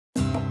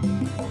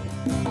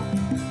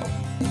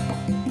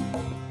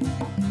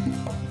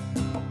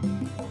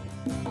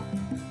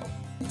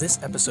This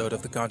episode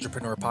of the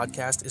Ganjapreneur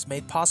podcast is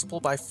made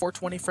possible by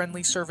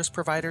 420-friendly service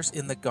providers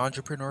in the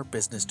Ganjapreneur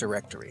Business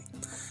Directory.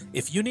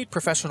 If you need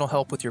professional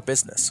help with your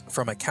business,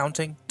 from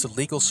accounting to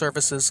legal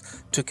services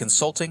to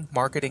consulting,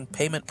 marketing,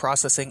 payment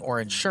processing, or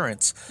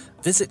insurance,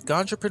 visit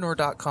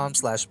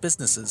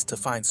ganjapreneur.com/businesses to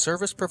find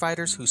service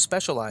providers who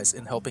specialize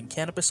in helping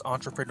cannabis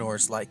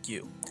entrepreneurs like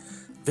you.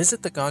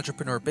 Visit the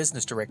Ganjapreneur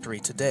Business Directory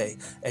today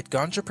at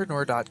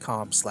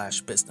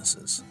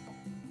ganjapreneur.com/businesses.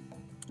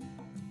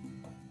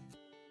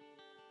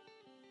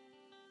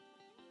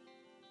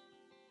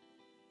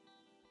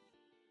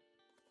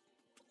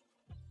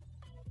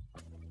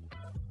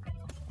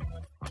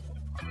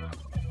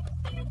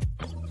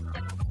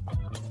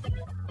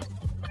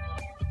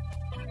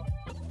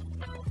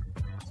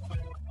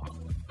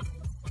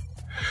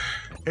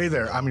 Hey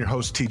there, I'm your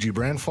host, TG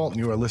Branfalt, and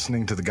you are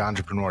listening to the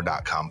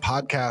Ganjapreneur.com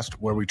podcast,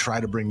 where we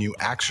try to bring you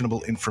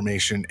actionable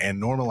information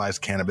and normalize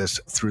cannabis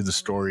through the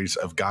stories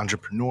of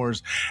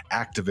Ganjapreneurs,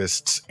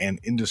 activists, and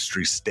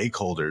industry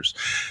stakeholders.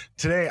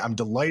 Today, I'm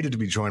delighted to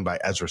be joined by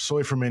Ezra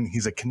Soiferman.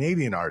 He's a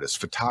Canadian artist,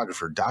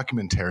 photographer,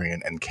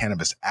 documentarian, and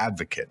cannabis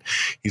advocate.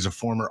 He's a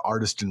former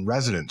artist in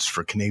residence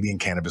for Canadian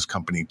cannabis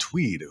company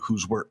Tweed,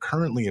 whose work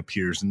currently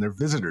appears in their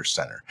visitor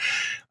center.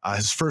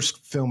 His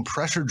first film,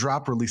 Pressure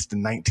Drop, released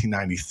in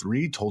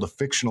 1993, told a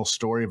fictional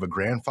story of a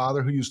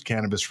grandfather who used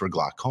cannabis for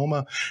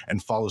glaucoma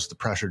and follows the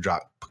Pressure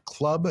Drop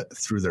Club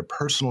through their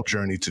personal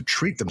journey to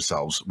treat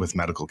themselves with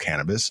medical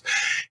cannabis.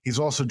 He's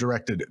also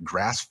directed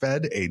Grass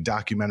Fed, a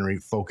documentary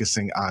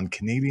focusing on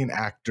Canadian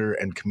actor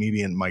and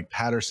comedian Mike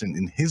Patterson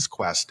in his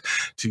quest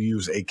to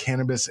use a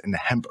cannabis and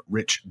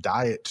hemp-rich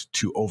diet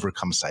to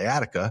overcome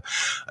sciatica.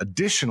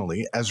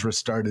 Additionally, Ezra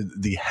started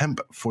the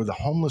Hemp for the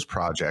Homeless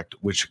project,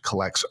 which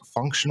collects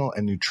functional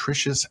and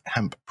nutritious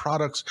hemp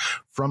products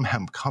from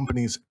hemp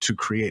companies to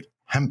create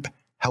hemp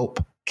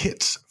help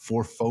kits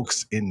for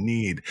folks in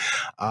need.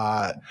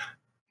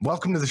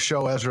 Welcome to the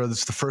show, Ezra. This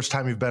is the first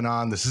time you've been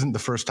on. This isn't the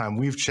first time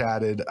we've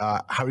chatted.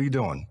 How are you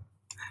doing?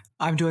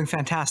 I'm doing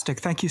fantastic.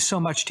 Thank you so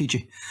much,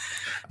 TG.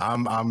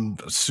 I'm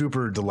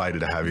super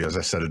delighted to have you, as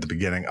I said at the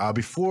beginning.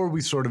 Before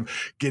we sort of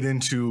get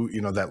into,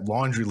 that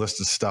laundry list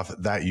of stuff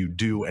that you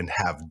do and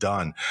have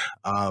done,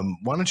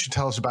 why don't you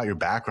tell us about your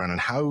background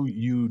and how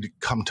you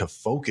come to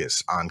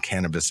focus on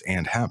cannabis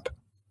and hemp?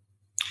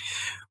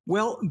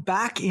 Well,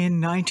 back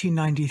in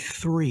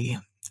 1993,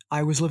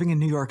 I was living in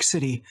New York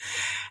City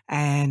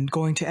and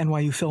going to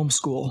NYU Film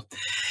School.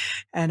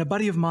 And a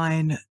buddy of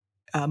mine,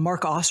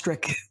 Mark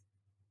Ostrick,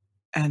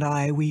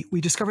 and we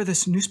discovered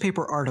this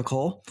newspaper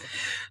article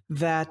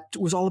that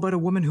was all about a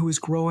woman who was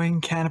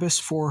growing cannabis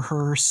for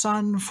her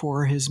son,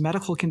 for his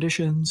medical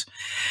conditions.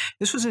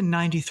 This was in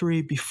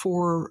 93,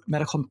 before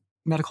medical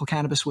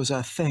cannabis was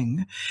a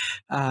thing.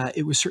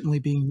 It was certainly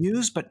being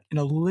used, but in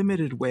a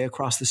limited way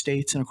across the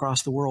States and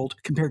across the world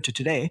compared to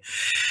today.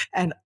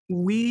 And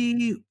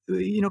we,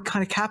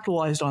 kind of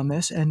capitalized on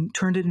this and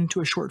turned it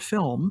into a short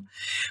film,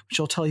 which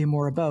I'll tell you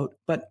more about.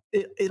 But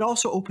it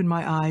also opened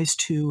my eyes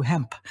to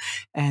hemp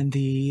and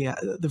the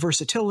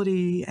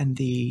versatility and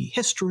the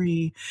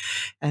history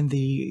and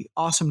the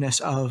awesomeness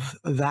of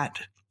that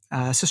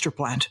sister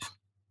plant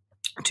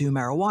to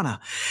marijuana.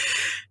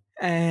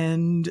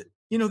 And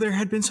there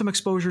had been some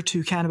exposure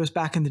to cannabis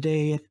back in the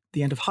day at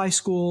the end of high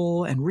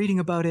school and reading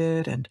about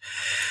it and,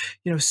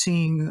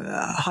 seeing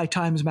High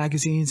Times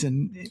magazines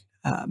and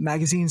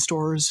magazine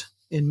stores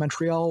in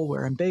Montreal,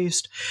 where I'm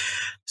based.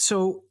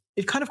 So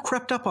it kind of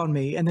crept up on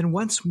me. And then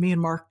once me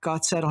and Mark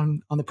got set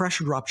on the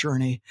Pressure Drop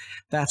journey,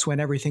 that's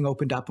when everything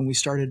opened up and we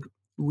started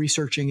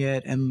researching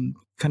it and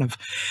kind of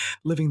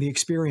living the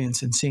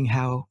experience and seeing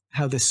how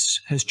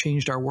this has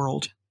changed our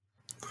world.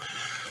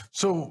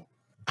 So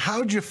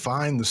how'd you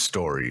find the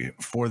story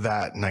for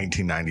that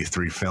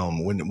 1993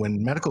 film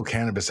when medical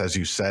cannabis, as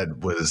you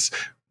said, was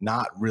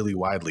not really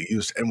widely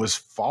used and was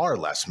far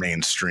less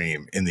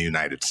mainstream in the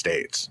United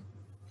States?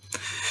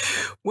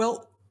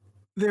 Well,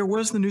 there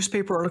was the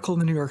newspaper article in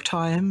the New York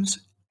Times,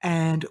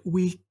 and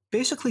we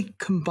basically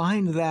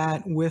combined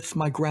that with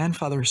my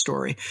grandfather's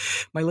story.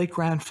 My late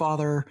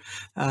grandfather,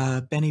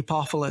 Benny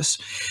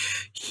Popoulos,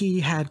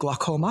 he had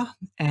glaucoma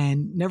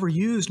and never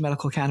used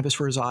medical cannabis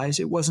for his eyes.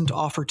 It wasn't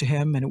offered to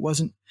him, and it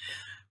wasn't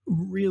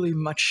really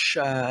much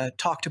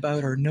talked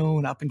about or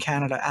known up in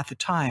Canada at the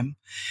time.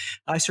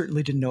 I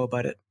certainly didn't know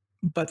about it.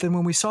 But then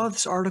when we saw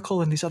this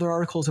article and these other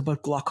articles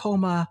about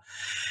glaucoma,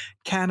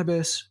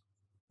 cannabis,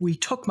 we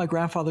took my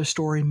grandfather's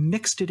story,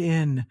 mixed it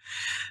in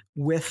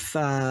with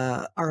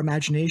our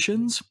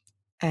imaginations,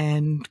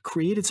 and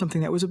created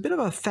something that was a bit of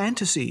a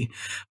fantasy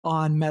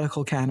on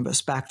medical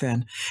cannabis back then.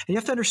 And you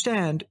have to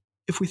understand,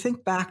 if we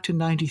think back to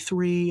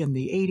 93 and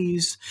the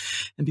 80s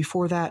and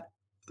before that,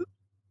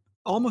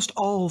 almost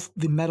all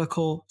the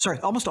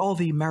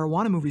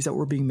marijuana movies that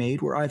were being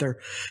made were either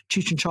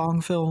Cheech and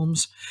Chong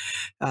films,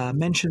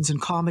 mentions in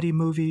comedy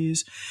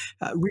movies,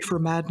 Reefer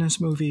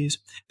Madness movies.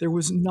 There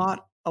was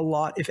not a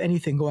lot, if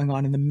anything, going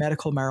on in the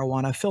medical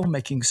marijuana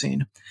filmmaking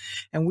scene.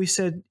 And we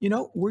said,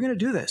 we're going to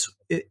do this.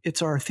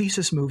 It's our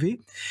thesis movie.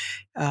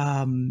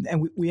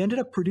 And we ended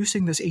up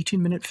producing this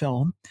 18-minute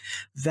film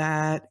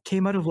that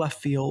came out of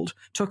left field,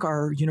 took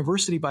our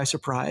university by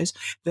surprise.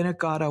 Then it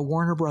got a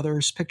Warner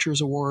Brothers Pictures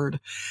Award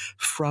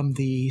from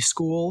the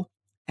school,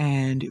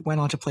 and it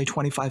went on to play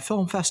 25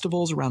 film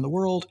festivals around the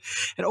world.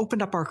 It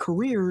opened up our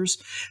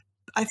careers.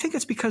 I think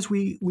it's because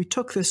we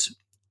took this,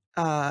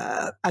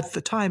 at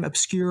the time,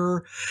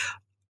 obscure,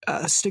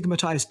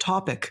 stigmatized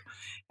topic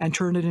and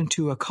turned it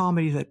into a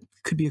comedy that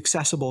could be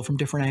accessible from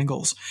different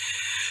angles.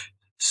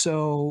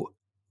 So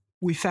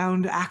we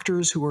found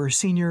actors who were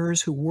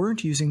seniors who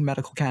weren't using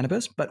medical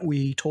cannabis, but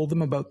we told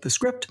them about the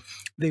script.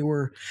 They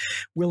were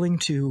willing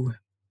to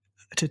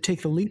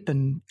take the leap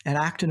and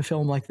act in a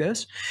film like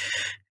this.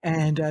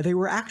 And they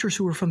were actors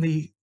who were from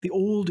the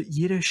old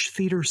Yiddish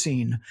theater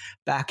scene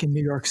back in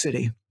New York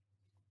City.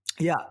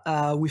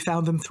 Yeah, we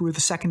found them through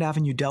the Second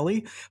Avenue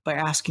Deli by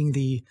asking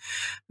the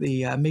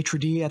maitre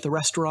d' at the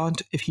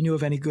restaurant if he knew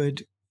of any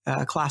good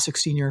classic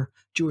senior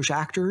Jewish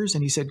actors,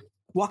 and he said,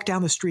 walk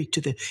down the street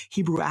to the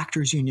Hebrew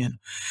Actors Union.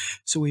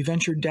 So we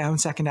ventured down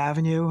Second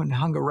Avenue and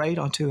hung a right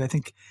onto, I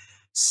think,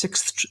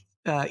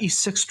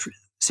 East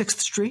 6th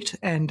Street,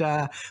 and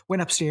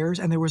went upstairs,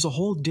 and there was a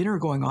whole dinner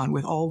going on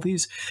with all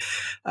these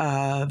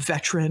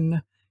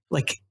veteran,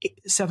 like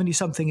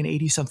 70-something and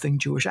 80-something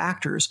Jewish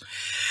actors.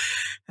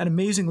 And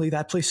amazingly,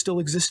 that place still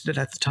existed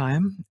at the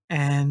time.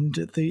 And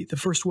the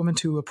first woman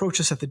to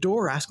approach us at the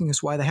door asking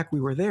us why the heck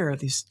we were there,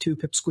 these two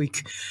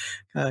pipsqueak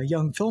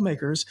young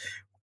filmmakers,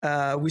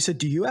 we said,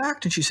 do you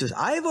act? And she says,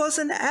 I was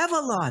in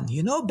Avalon.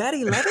 You know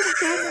Betty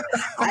Levinson?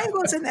 I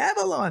was in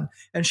Avalon.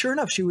 And sure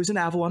enough, she was in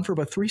Avalon for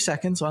about 3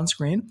 seconds on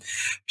screen.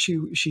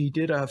 She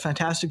did a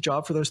fantastic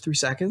job for those 3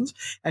 seconds.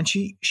 And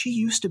she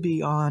used to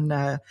be on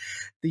the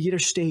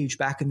Yiddish stage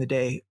back in the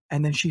day.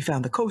 And then she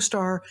found the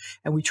co-star,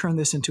 and we turned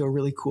this into a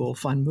really cool,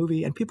 fun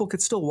movie. And people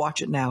could still watch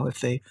it now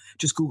if they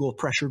just Google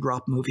Pressure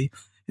Drop movie.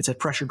 It's at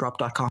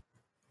pressuredrop.com.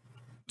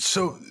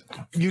 So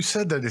you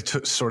said that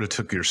it sort of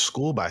took your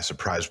school by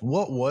surprise.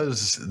 What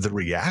was the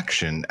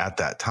reaction at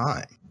that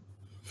time?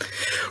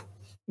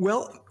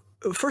 Well,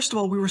 first of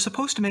all, we were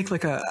supposed to make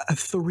like a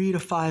 3 to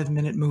 5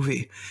 minute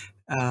movie.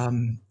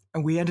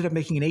 And we ended up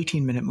making an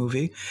 18-minute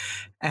movie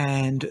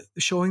and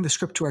showing the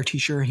script to our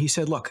teacher. And he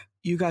said, look,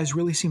 you guys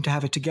really seem to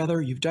have it together.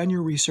 You've done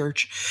your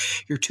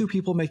research. You're two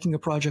people making a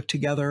project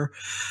together.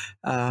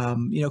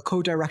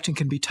 Co-directing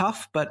can be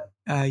tough, but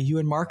you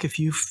and Mark, if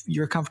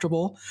you're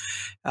comfortable,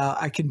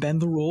 I can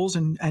bend the rules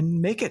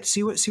and make it,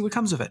 see what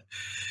comes of it.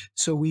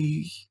 So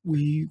we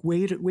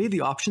weighed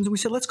the options, and we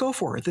said, let's go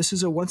for it. This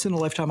is a once in a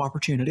lifetime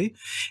opportunity.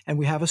 And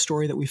we have a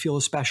story that we feel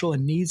is special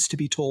and needs to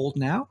be told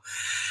now.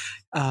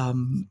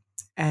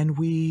 And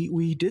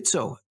we did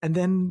so. And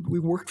then we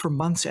worked for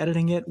months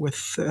editing it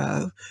with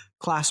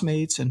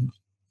classmates and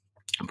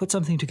put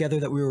something together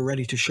that we were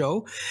ready to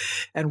show.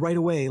 And right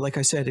away, like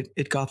I said,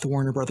 it got the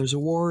Warner Brothers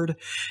Award,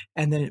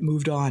 and then it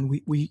moved on.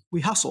 We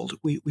hustled.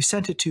 We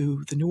sent it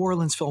to the New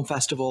Orleans Film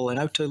Festival and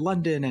out to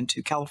London and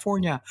to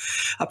California,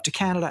 up to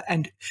Canada.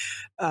 And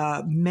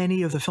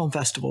many of the film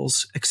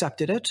festivals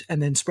accepted it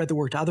and then spread the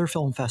word to other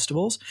film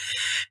festivals.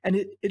 And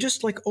it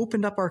just like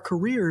opened up our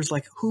careers,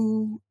 like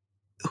who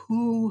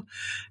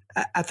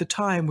at the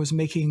time was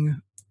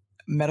making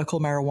medical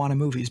marijuana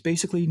movies?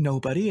 Basically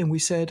nobody. And we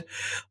said,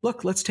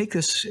 look, let's take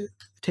this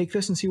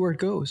and see where it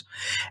goes.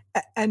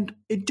 And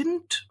it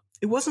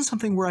wasn't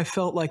something where I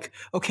felt like,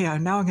 okay,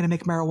 now I'm going to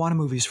make marijuana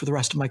movies for the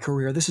rest of my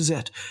career. This is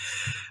it.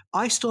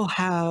 I still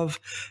have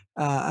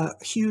a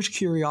huge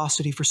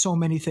curiosity for so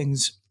many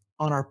things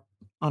on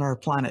our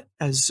planet.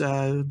 As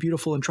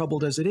beautiful and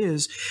troubled as it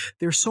is,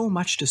 there's so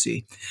much to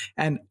see.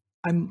 And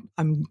I'm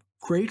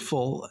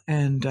grateful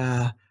and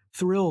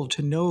thrilled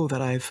to know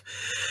that I've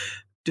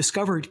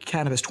discovered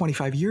cannabis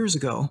 25 years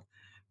ago,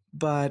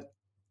 and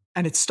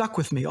it's stuck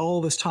with me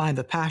all this time.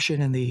 The passion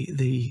and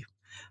the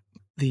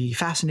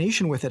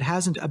fascination with it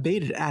hasn't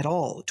abated at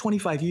all.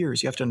 25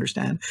 years, you have to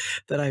understand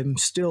that I'm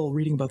still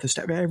reading about this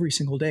stuff every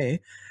single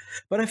day.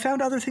 But I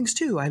found other things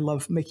too. I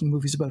love making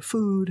movies about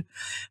food,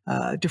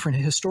 different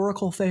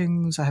historical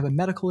things. I have a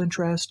medical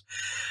interest.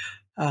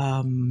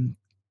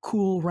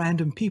 Cool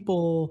random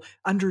people,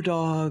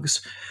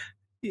 underdogs.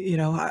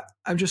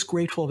 I'm just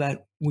grateful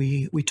that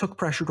we took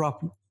Pressure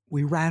Drop,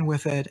 we ran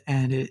with it,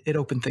 and it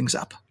opened things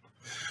up.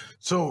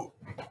 So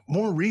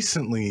more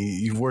recently,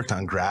 you've worked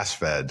on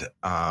grass-fed.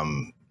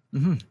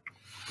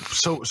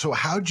 So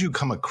how'd you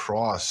come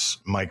across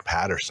Mike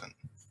Patterson?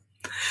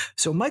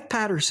 So Mike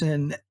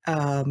Patterson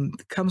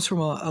comes from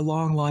a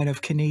long line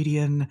of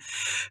Canadian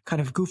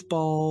kind of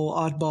goofball,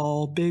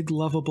 oddball, big,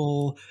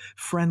 lovable,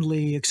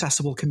 friendly,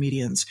 accessible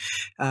comedians.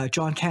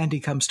 John Candy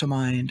comes to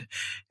mind.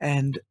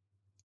 And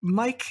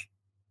Mike,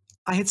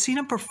 I had seen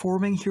him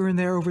performing here and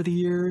there over the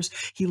years.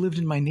 He lived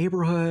in my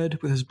neighborhood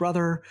with his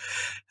brother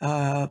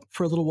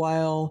for a little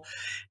while.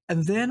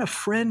 And then a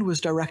friend was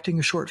directing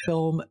a short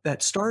film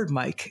that starred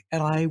Mike,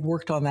 and I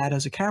worked on that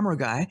as a camera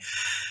guy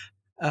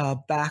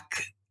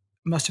back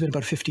must have been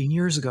about 15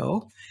 years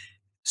ago.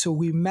 So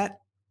we met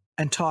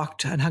and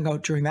talked and hung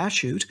out during that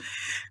shoot.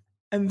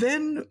 And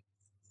then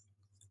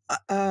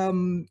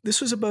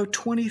this was about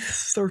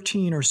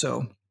 2013 or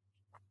so.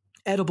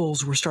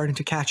 Edibles were starting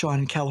to catch on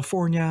in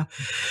California.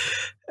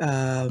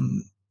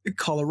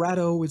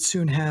 Colorado would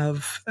soon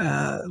have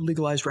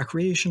legalized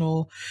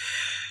recreational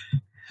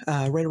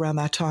right around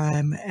that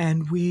time.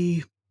 And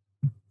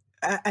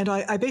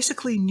I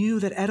basically knew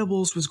that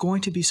edibles was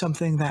going to be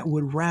something that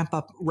would ramp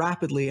up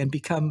rapidly and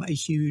become a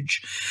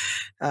huge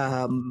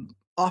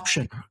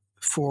option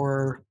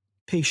for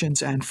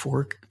patients and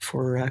for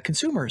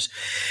consumers.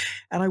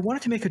 And I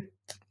wanted to make a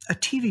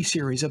TV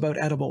series about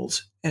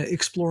edibles,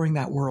 exploring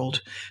that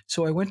world.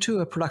 So I went to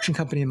a production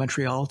company in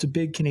Montreal. It's a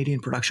big Canadian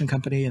production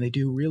company, and they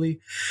do really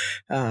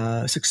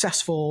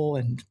successful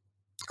and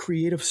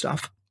creative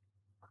stuff.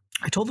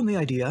 I told them the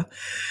idea.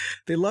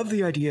 They loved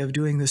the idea of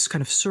doing this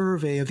kind of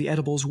survey of the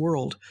edibles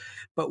world,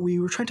 but we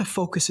were trying to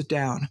focus it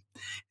down.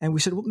 And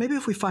we said, well, maybe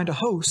if we find a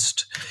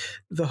host,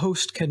 the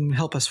host can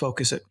help us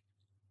focus it.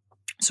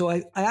 So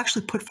I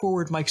actually put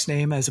forward Mike's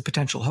name as a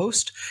potential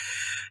host.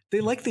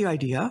 They liked the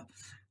idea.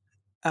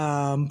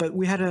 But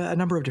we had a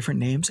number of different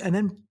names. And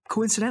then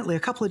coincidentally, a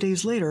couple of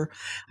days later,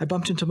 I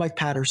bumped into Mike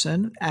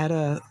Patterson at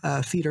a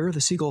theater,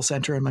 the Seagull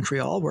Center in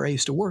Montreal, where I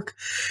used to work.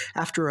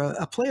 After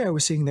a play I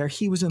was seeing there,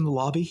 he was in the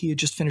lobby. He had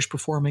just finished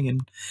performing in,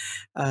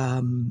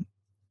 I'm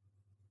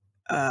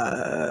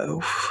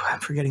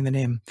forgetting the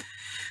name,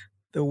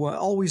 the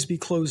Always Be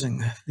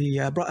Closing,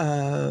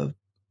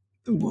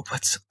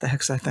 what's the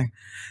heck's that thing?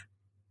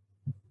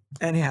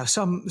 Anyhow,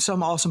 some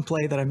awesome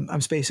play that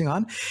I'm spacing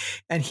on,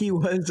 and he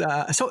was.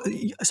 So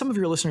some of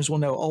your listeners will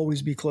know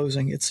Always Be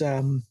Closing. It's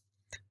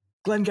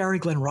Glenn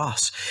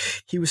Ross.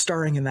 He was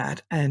starring in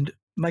that, and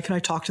Mike and I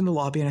talked in the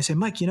lobby, and I said,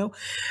 Mike, I've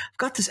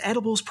got this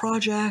edibles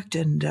project,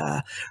 and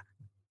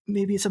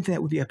maybe it's something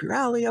that would be up your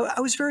alley. I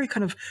was very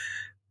kind of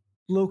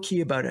low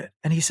key about it,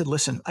 and he said,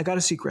 listen, I got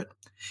a secret.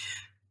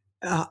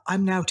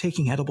 I'm now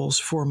taking edibles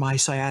for my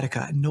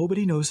sciatica.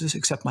 Nobody knows this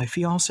except my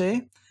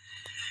fiance,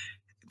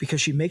 because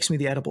she makes me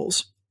the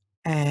edibles.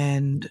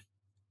 And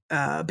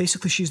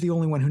basically she's the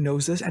only one who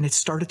knows this, and it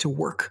started to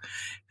work.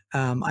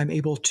 I'm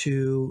able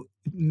to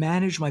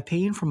manage my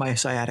pain from my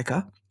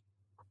sciatica,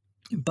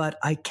 but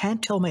I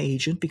can't tell my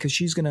agent because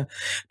she's going to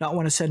not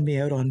want to send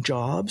me out on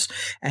jobs.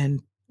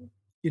 And,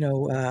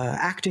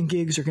 acting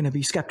gigs are going to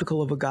be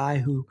skeptical of a guy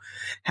who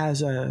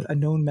has a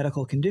known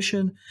medical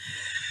condition.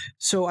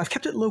 So I've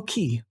kept it low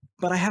key,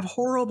 but I have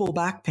horrible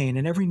back pain.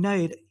 And every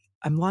night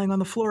I'm lying on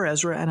the floor,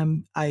 Ezra,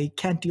 and I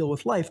can't deal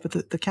with life,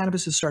 but the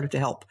cannabis has started to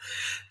help.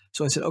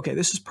 So I said, okay,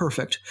 this is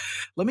perfect.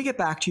 Let me get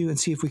back to you and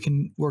see if we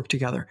can work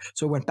together.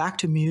 So I went back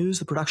to Muse,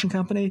 the production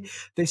company.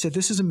 They said,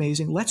 this is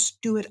amazing. Let's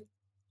do it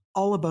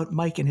all about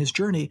Mike and his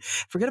journey.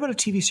 Forget about a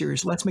TV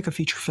series. Let's make a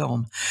feature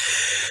film.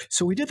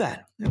 So we did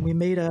that, and we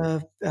made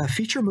a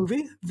feature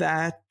movie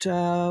that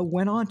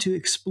went on to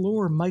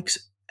explore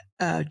Mike's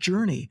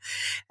journey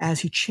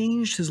as he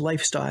changed his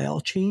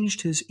lifestyle,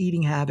 changed his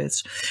eating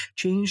habits,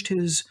 changed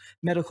his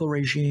medical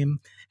regime,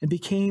 and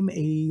became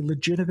a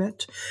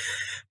legitimate,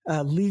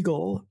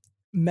 legal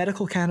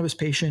medical cannabis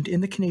patient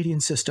in the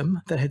Canadian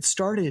system that had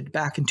started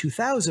back in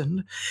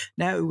 2000.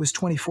 Now it was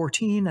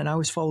 2014, and I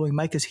was following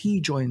Mike as he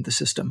joined the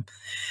system.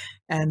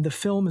 And the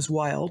film is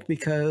wild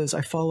because I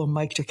follow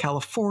Mike to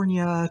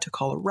California, to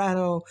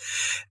Colorado,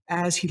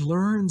 as he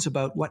learns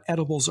about what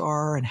edibles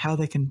are and how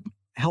they can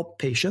help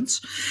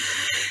patients.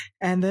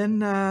 And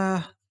then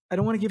I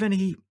don't want to give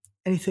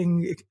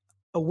anything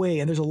away,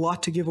 and there's a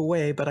lot to give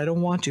away, but I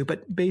don't want to.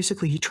 But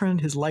basically, he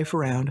turned his life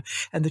around,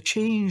 and the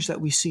change that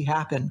we see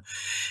happen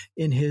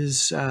in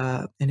his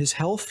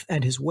health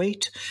and his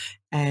weight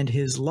and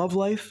his love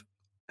life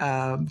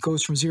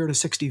goes from 0 to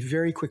 60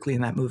 very quickly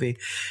in that movie.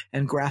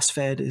 And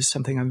grass-fed is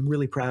something I'm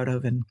really proud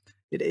of, and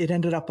it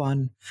ended up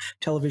on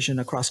television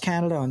across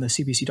Canada on the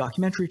CBC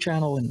documentary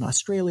channel in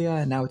Australia,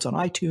 and now it's on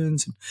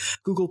iTunes and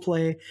Google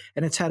Play,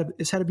 and it's had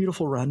a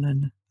beautiful run.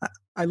 And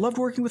I loved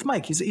working with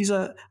Mike. He's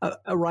a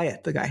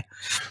riot, the guy.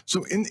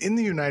 So in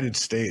the United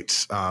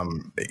States,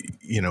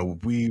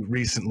 we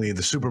recently,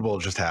 the Super Bowl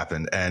just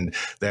happened, and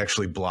they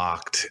actually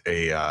blocked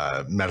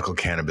a medical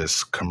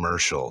cannabis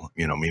commercial.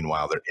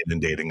 Meanwhile they're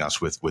inundating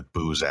us with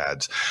booze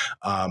ads.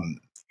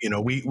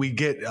 We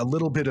get a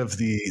little bit of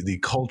the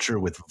culture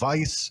with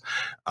Vice,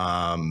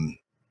 and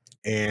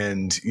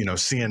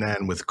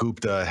CNN with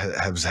Gupta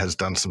has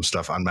done some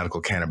stuff on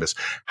medical cannabis.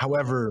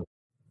 However,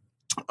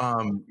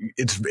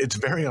 it's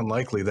very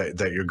unlikely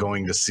that you're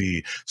going to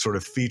see sort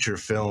of feature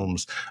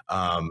films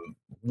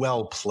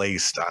well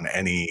placed on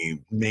any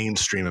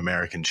mainstream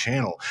American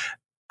channel.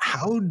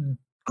 How did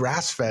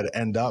Grass-Fed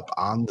end up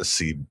on the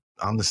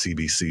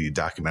CBC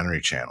documentary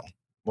channel?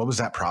 What was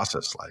that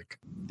process like?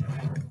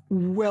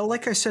 Well,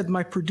 like I said,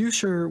 my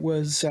producer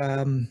was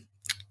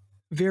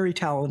very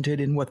talented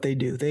in what they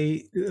do.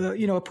 They,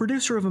 a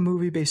producer of a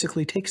movie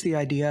basically takes the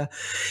idea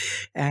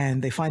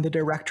and they find the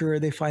director,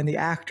 they find the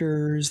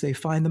actors, they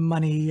find the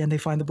money, and they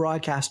find the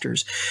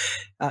broadcasters.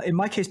 In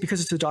my case,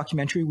 because it's a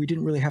documentary, we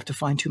didn't really have to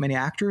find too many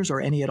actors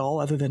or any at all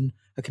other than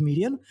a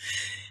comedian.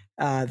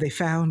 They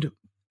found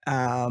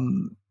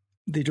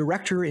the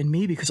director in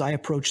me because I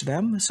approached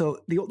them. So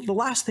the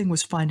last thing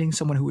was finding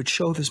someone who would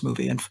show this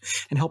movie and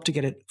help to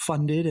get it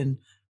funded and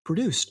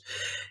produced.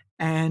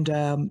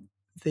 And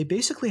they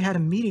basically had a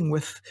meeting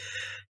with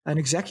an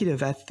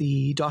executive at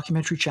the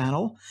documentary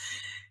channel,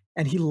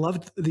 and he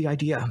loved the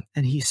idea.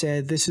 And he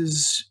said,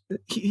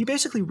 he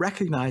basically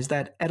recognized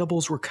that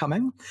edibles were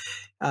coming.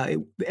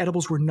 The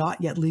edibles were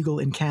not yet legal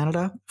in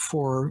Canada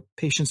for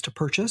patients to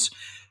purchase.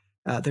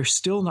 They're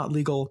still not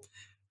legal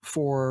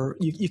for,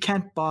 you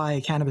can't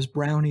buy cannabis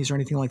brownies or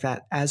anything like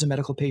that as a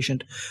medical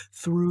patient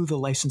through the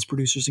licensed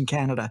producers in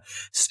Canada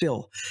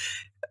still.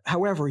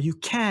 However, you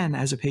can,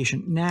 as a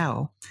patient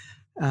now,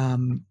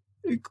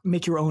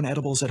 make your own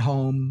edibles at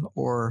home,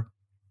 or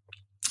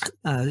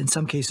in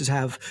some cases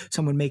have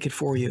someone make it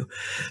for you.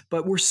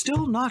 But we're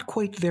still not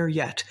quite there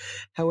yet.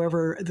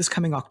 However, this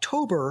coming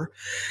October,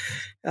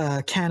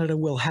 Canada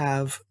will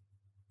have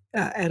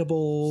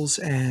edibles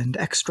and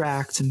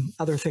extracts and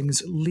other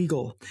things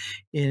legal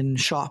in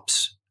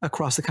shops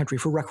across the country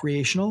for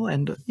recreational,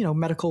 and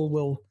medical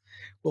will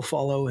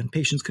follow, and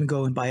patients can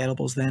go and buy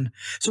edibles then.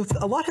 So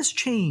a lot has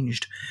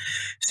changed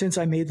since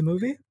I made the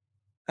movie,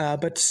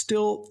 but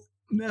still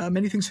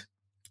many things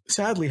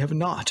sadly have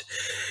not.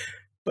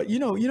 But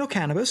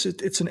cannabis,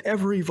 it's an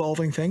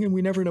ever-evolving thing, and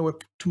we never know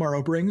what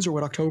tomorrow brings or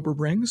what October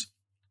brings.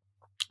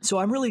 So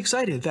I'm really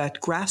excited that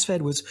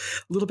grass-fed was a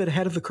little bit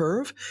ahead of the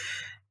curve,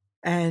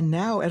 and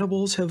now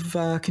edibles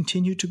have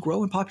continued to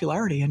grow in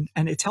popularity,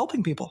 and it's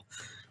helping people.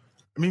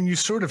 I mean, you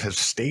sort of have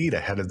stayed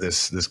ahead of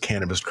this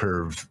cannabis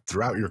curve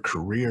throughout your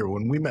career.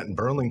 When we met in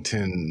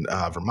Burlington,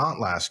 Vermont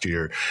last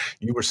year,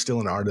 you were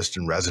still an artist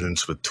in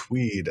residence with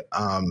Tweed,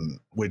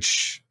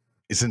 which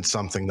isn't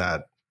something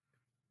that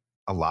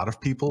a lot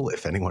of people,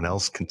 if anyone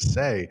else, can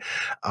say.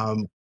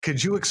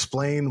 Could you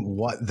explain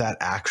what that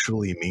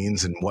actually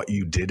means and what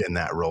you did in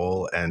that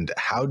role, and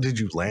how did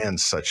you land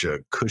such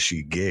a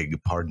cushy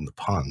gig, pardon the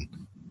pun?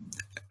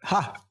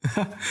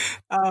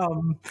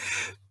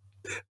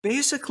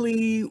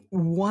 Basically,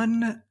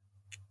 one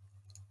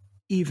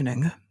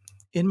evening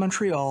in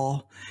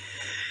Montreal,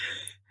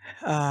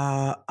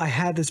 I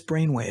had this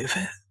brainwave,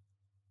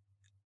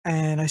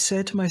 and I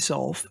said to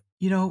myself,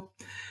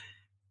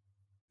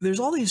 there's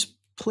all these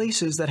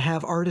places that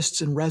have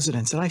artists in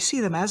residence, and I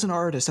see them as an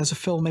artist, as a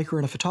filmmaker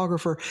and a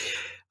photographer.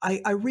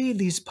 I read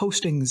these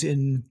postings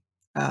in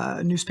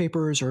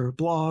newspapers or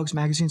blogs,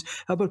 magazines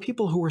about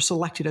people who were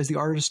selected as the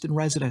artist in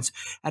residence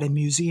at a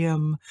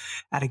museum,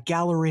 at a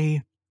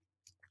gallery,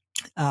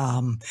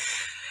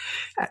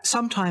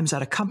 sometimes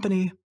at a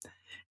company.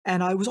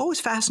 And I was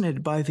always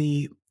fascinated by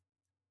the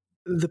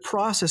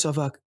process of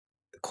a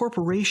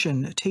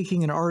corporation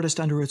taking an artist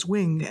under its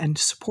wing and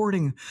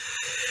supporting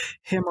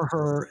him or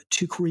her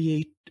to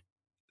create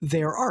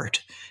their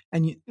art,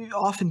 and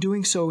often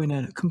doing so in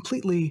a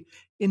completely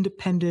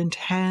independent,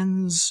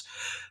 hands-off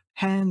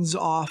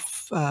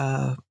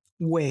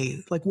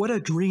way. Like, what a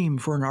dream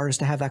for an artist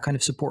to have that kind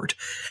of support.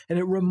 And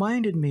it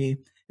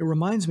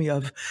reminds me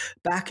of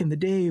back in the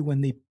day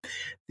when the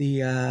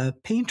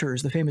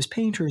painters, the famous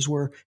painters,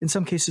 were in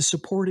some cases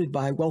supported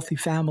by wealthy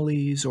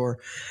families or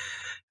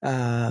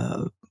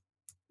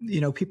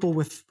people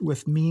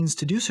with means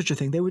to do such a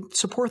thing. They would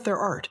support their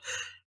art.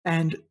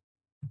 And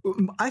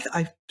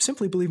I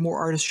simply believe more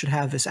artists should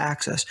have this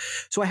access.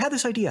 So I had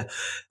this idea.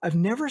 I've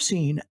never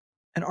seen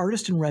an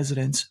artist in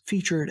residence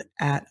featured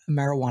at a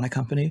marijuana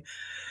company.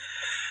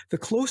 The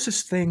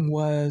closest thing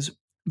was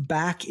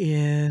back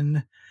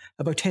in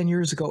about 10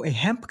 years ago, a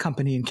hemp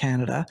company in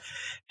Canada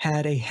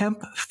had a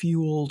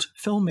hemp-fueled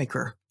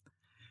filmmaker.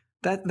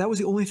 That was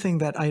the only thing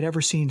that I'd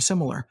ever seen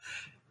similar.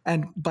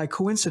 And by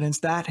coincidence,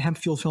 that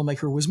hemp-fueled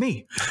filmmaker was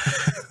me.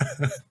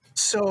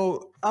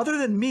 So other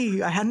than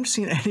me, I hadn't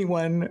seen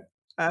anyone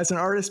as an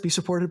artist be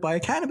supported by a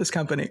cannabis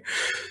company.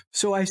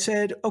 So I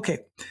said, okay,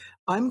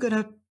 I'm going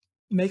to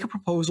make a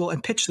proposal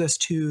and pitch this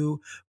to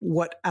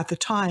what at the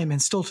time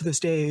and still to this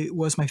day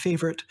was my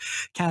favorite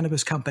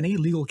cannabis company,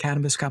 legal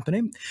cannabis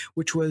company,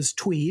 which was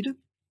Tweed,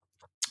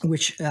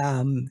 which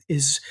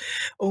is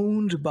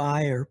owned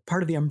by or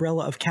part of the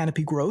umbrella of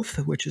Canopy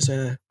Growth, which is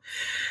a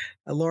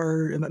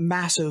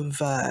massive,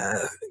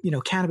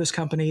 cannabis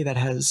company that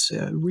has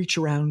reach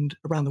around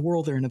the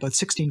world. They're in about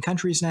 16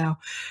 countries now.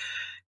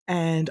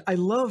 And I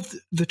loved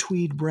the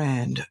Tweed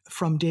brand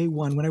from day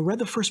one. When I read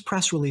the first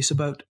press release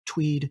about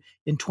Tweed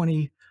in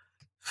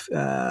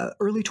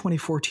early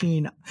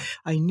 2014,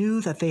 I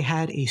knew that they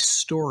had a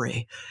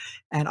story.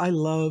 And I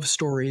love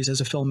stories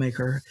as a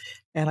filmmaker.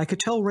 And I could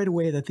tell right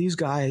away that these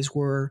guys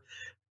were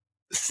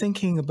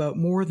thinking about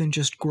more than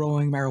just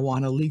growing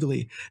marijuana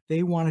legally.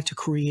 They wanted to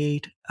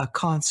create a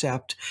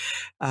concept,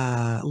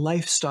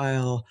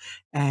 lifestyle,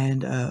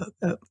 and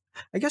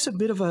I guess a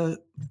bit of a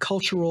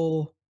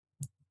cultural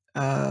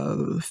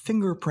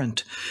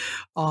fingerprint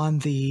on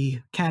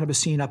the cannabis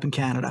scene up in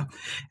Canada.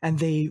 And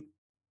they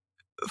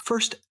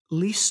first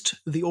leased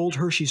the old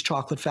Hershey's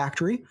chocolate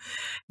factory.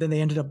 Then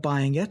they ended up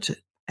buying it.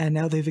 And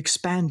now they've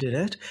expanded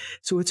it.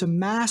 So it's a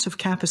massive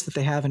campus that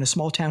they have in a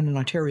small town in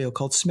Ontario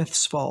called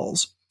Smiths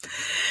Falls.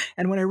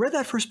 And when I read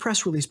that first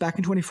press release back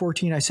in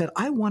 2014, I said,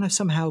 I want to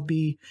somehow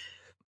be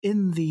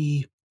in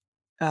the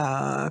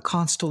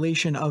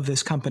constellation of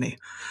this company,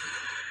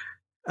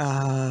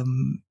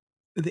 in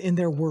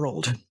their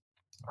world.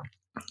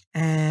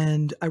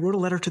 And I wrote a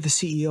letter to the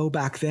CEO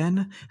back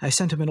then. I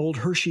sent him an old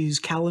Hershey's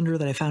calendar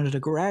that I found at a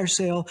garage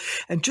sale.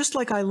 And just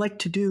like I like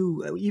to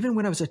do, even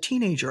when I was a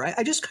teenager,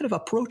 I just kind of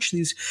approach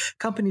these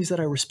companies that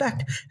I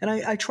respect. And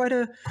I try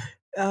to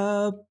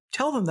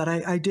tell them that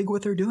I dig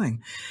what they're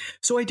doing.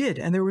 So I did.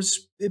 And there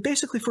was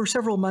basically for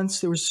several months,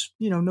 there was,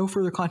 no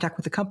further contact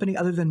with the company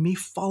other than me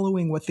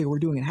following what they were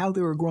doing and how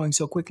they were growing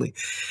so quickly.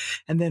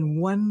 And then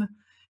one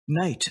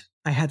night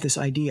I had this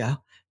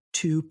idea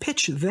to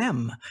pitch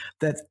them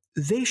that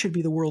they should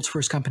be the world's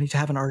first company to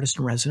have an artist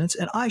in residence,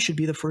 and I should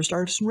be the first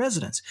artist in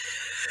residence.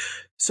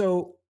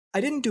 So I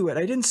didn't do it.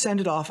 I didn't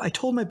send it off. I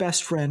told my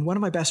best friend, one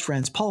of my best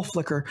friends, Paul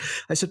Flicker,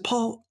 I said,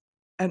 Paul,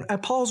 and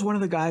Paul's one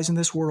of the guys in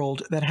this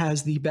world that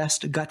has the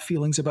best gut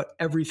feelings about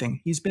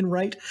everything. He's been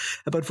right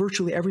about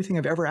virtually everything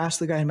I've ever asked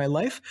the guy in my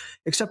life,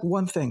 except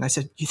one thing. I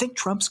said, you think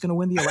Trump's going to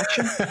win the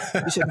election?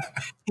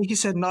 He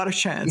said, not a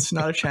chance,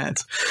 not a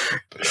chance.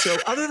 So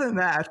other than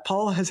that,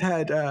 Paul has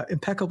had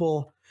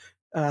impeccable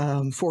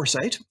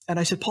foresight. And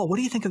I said, Paul, what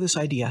do you think of this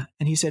idea?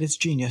 And he said, it's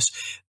genius.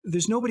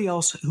 There's nobody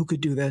else who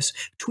could do this.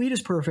 Tweed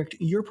is perfect.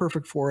 You're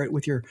perfect for it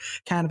with your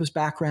cannabis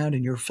background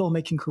and your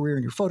filmmaking career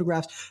and your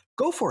photographs.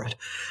 Go for it.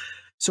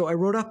 So I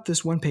wrote up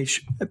this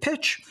one-page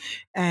pitch,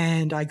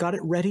 and I got it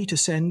ready to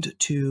send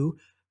to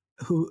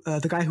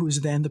the guy who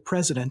was then the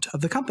president of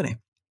the company,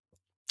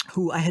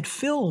 who I had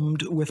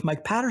filmed with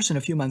Mike Patterson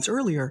a few months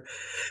earlier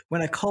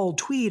when I called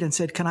Tweed and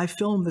said, can I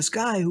film this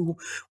guy who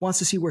wants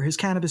to see where his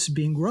cannabis is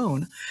being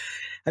grown?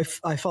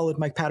 I followed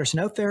Mike Patterson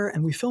out there,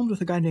 and we filmed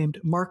with a guy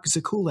named Mark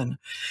Zakulin,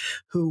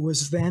 who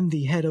was then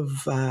the head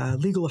of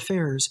legal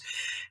affairs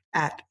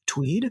at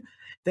Tweed.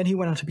 Then he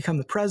went on to become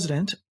the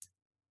president.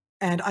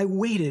 And I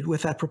waited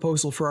with that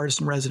proposal for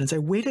artist in residence. I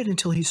waited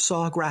until he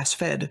saw Grass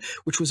Fed,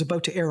 which was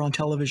about to air on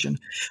television.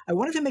 I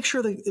wanted to make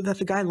sure that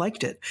the guy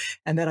liked it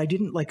and that I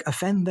didn't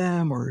offend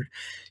them or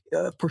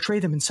portray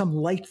them in some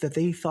light that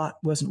they thought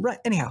wasn't right.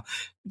 Anyhow,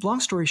 long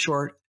story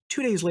short,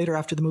 2 days later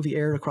after the movie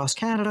aired across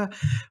Canada,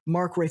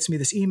 Mark writes me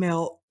this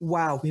email.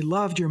 Wow, we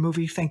loved your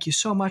movie. Thank you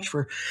so much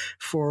for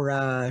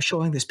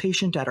showing this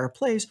patient at our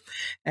place.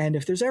 And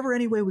if there's ever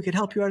any way we could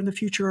help you out in the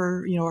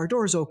future, our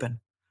door's open.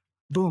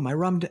 Boom! I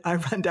run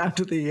down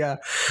to the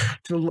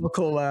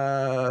local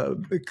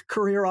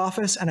courier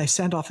office, and I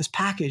sent off this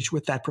package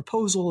with that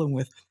proposal and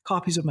with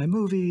copies of my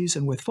movies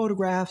and with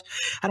photographs.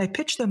 And I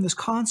pitched them this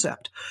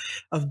concept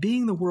of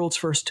being the world's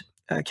first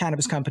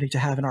cannabis company to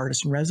have an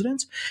artist in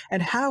residence,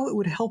 and how it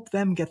would help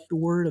them get the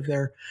word of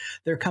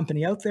their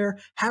company out there,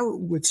 how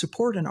it would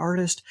support an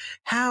artist,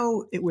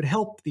 how it would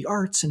help the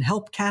arts and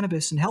help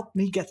cannabis and help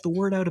me get the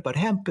word out about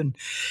hemp and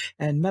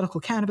medical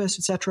cannabis,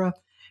 etc.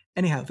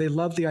 Anyhow, they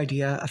loved the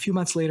idea. A few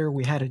months later,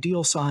 we had a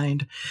deal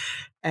signed,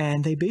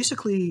 and they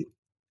basically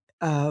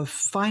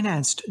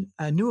financed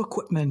new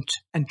equipment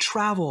and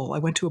travel. I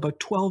went to about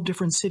 12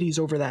 different cities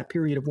over that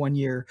period of 1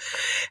 year.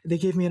 They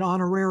gave me an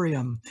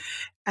honorarium,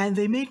 and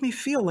they made me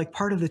feel like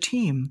part of the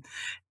team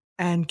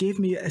and gave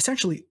me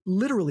essentially,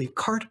 literally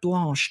carte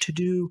blanche to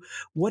do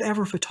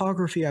whatever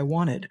photography I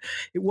wanted.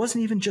 It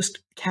wasn't even just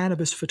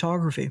cannabis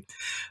photography.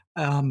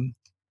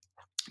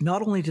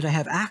 Not only did I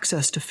have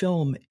access to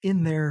film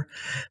in their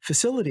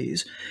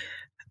facilities,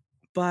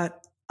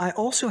 but I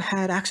also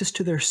had access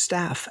to their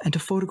staff and to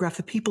photograph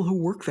the people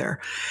who work there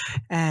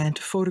and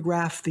to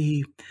photograph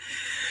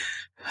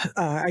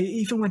I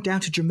even went down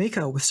to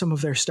Jamaica with some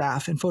of their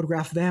staff and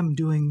photographed them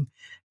doing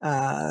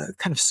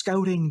kind of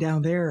scouting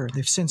down there.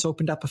 They've since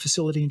opened up a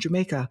facility in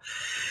Jamaica.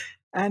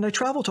 And I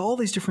traveled to all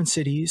these different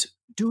cities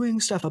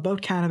doing stuff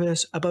about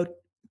cannabis, about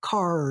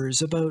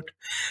cars, about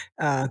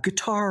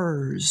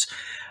guitars,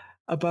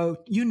 about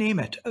you name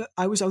it.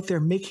 I was out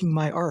there making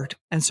my art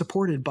and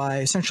supported by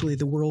essentially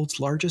the world's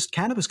largest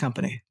cannabis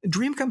company. A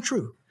dream come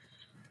true.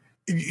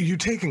 You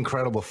take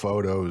incredible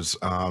photos.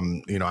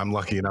 I'm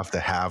lucky enough to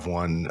have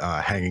one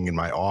hanging in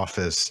my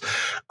office.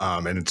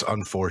 And it's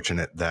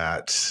unfortunate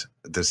that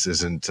this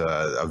isn't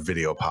a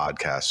video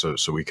podcast.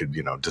 So we could,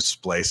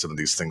 display some of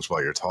these things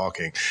while you're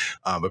talking.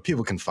 But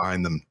people can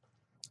find them.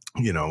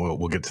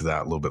 We'll get to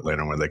that a little bit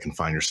later where they can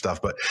find your stuff.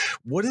 But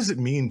what does it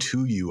mean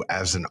to you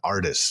as an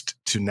artist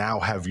to now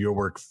have your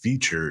work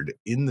featured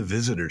in the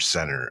visitor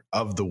center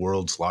of the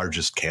world's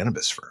largest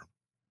cannabis firm?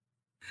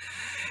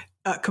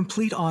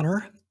 Complete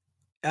honor.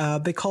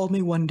 They called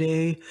me one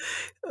day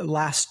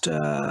last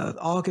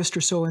August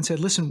or so and said,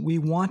 listen, we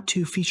want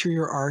to feature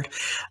your art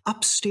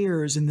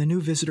upstairs in the new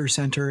visitor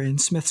center in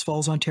Smiths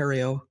Falls,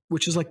 Ontario,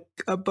 which is like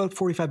about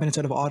 45 minutes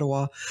out of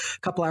Ottawa, a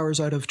couple hours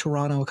out of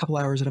Toronto, a couple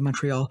hours out of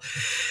Montreal,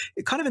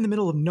 kind of in the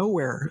middle of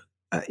nowhere.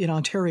 in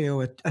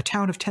Ontario, a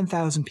town of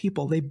 10,000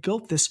 people. They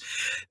built this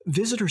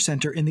visitor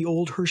center in the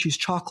old Hershey's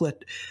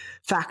Chocolate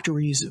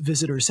Factory's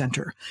visitor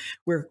center,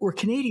 where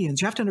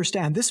Canadians, you have to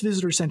understand, this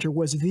visitor center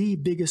was the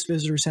biggest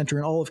visitor center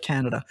in all of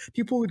Canada.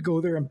 People would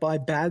go there and buy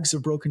bags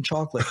of broken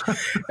chocolate.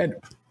 And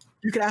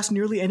you could ask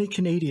nearly any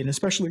Canadian,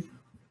 especially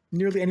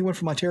nearly anyone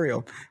from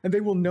Ontario, and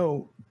they will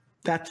know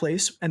that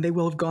place, and they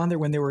will have gone there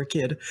when they were a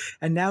kid.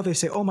 And now they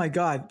say, oh my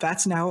God,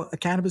 that's now a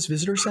cannabis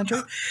visitor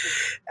center.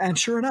 And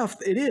sure enough,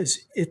 it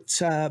is.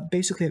 It's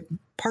basically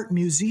part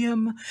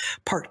museum,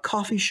 part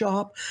coffee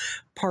shop,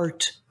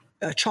 part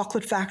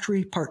chocolate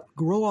factory, part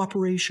grow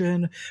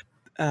operation.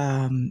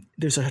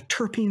 There's a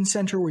terpene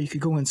center where you could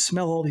go and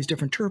smell all these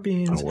different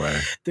terpenes. No way.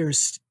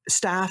 There's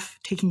staff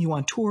taking you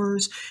on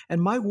tours. And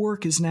my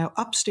work is now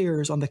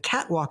upstairs on the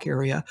catwalk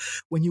area.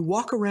 When you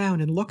walk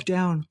around and look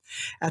down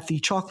at the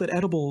chocolate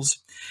edibles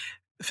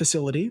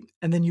facility,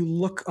 and then you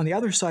look on the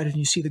other side and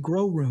you see the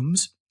grow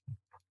rooms,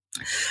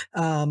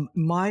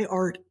 my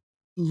art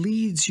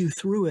leads you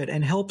through it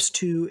and helps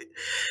to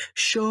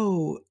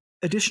show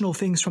additional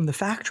things from the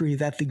factory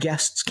that the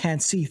guests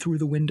can't see through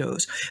the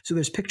windows. So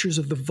there's pictures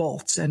of the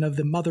vaults and of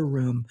the mother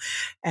room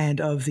and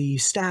of the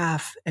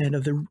staff and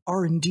of the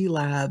R&D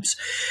labs,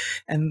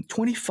 and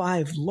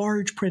 25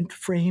 large print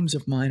frames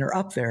of mine are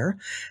up there.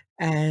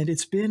 And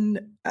it's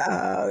been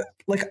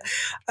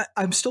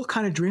I'm still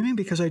kind of dreaming,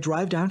 because I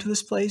drive down to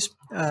this place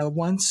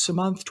once a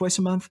month, twice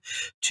a month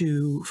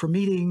for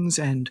meetings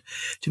and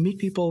to meet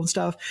people and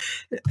stuff,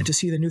 and to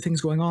see the new things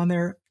going on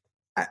there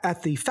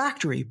at the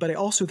factory. But I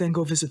also then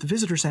go visit the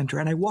visitor center,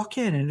 and I walk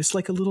in, and it's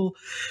like a little,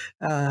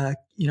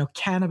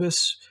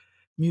 cannabis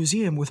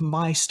museum with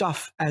my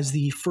stuff as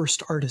the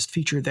first artist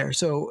featured there.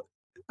 So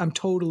I'm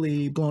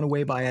totally blown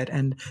away by it,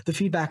 and the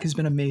feedback has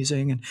been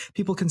amazing. And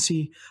people can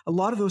see a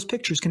lot of those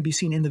pictures can be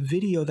seen in the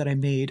video that I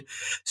made,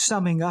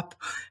 summing up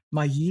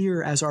my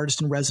year as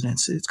artist in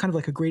residence. It's kind of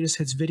like a greatest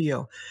hits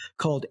video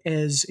called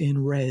Ez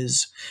in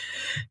Res,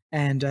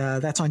 and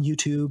that's on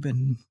YouTube,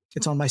 and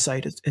it's on my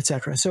site,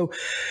 etc. So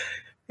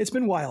it's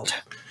been wild.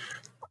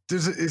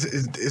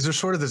 Is there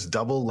sort of this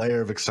double layer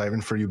of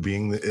excitement for you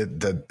being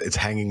that it's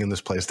hanging in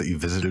this place that you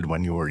visited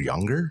when you were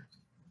younger?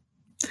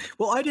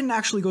 Well, I didn't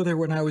actually go there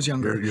when I was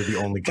younger. You're the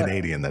only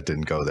Canadian that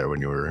didn't go there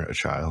when you were a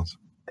child.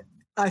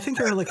 I think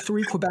there are like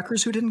 3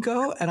 Quebecers who didn't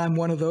go, and I'm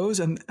one of those,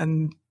 and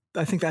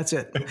I think that's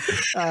it. But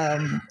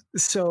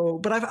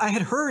I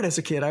had heard as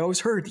a kid, I always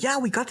heard, yeah,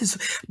 we got this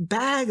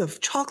bag of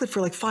chocolate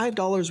for like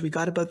 $5. We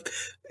got about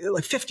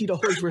like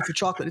 $50 worth of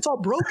chocolate. It's all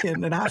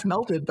broken and half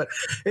melted, but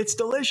it's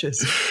delicious.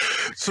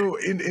 So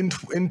in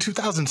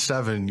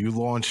 2007, you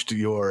launched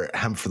your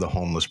Hemp for the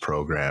Homeless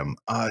program.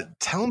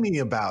 Tell me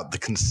about the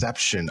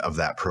conception of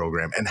that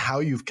program and how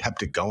you've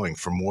kept it going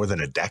for more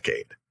than a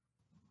decade.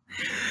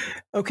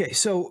 Okay,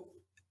 so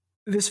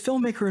this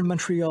filmmaker in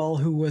Montreal,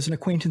 who was an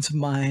acquaintance of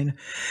mine,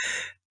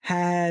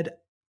 had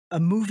a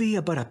movie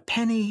about a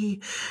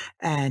penny,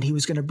 and he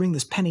was going to bring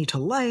this penny to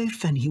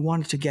life, and he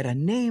wanted to get a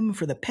name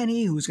for the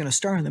penny who was going to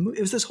star in the movie.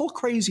 It was this whole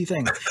crazy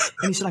thing.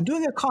 And he said, I'm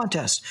doing a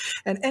contest,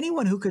 and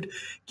anyone who could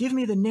give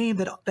me the name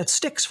that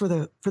sticks for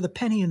the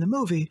penny in the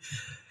movie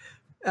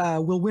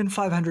will win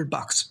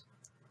 $500.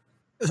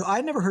 So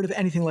I'd never heard of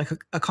anything like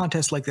a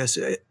contest like this.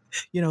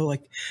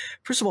 Like,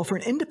 first of all, for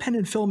an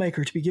independent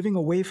filmmaker to be giving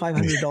away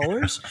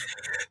 $500,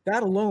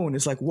 that alone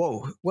is like,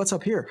 whoa, what's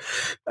up here?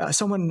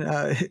 Someone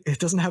it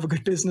doesn't have a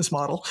good business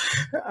model.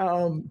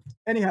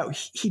 Anyhow,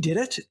 he did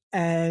it,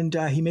 and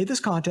he made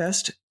this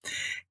contest.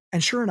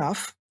 And sure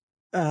enough,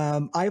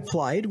 I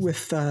applied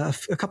with a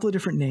couple of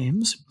different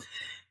names.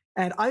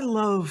 And I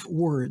love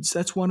words.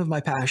 That's one of my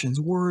passions,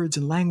 words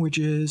and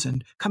languages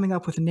and coming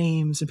up with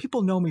names. And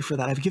people know me for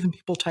that. I've given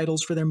people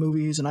titles for their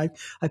movies, and I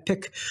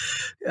pick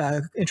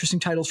interesting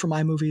titles for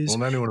my movies.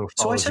 Well, anyone who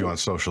follows you on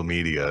social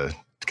media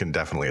can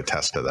definitely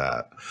attest to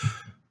that.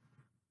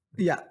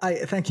 Yeah,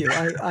 thank you.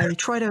 I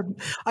try to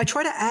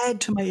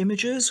add to my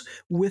images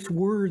with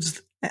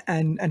words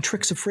and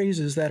tricks of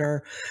phrases that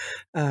are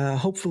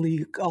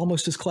hopefully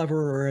almost as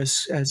clever or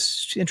as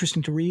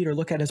interesting to read or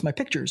look at as my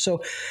pictures.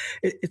 So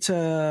it's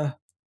a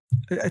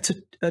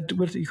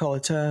what do you call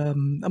it? A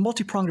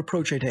multi-pronged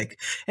approach I take.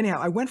 Anyhow,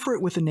 I went for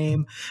it with a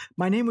name.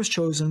 My name was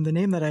chosen. The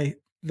name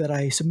that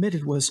I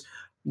submitted was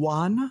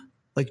Juan,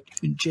 like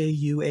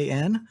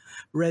Juan,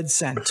 Red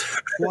Scent.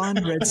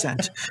 Juan Red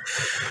Scent.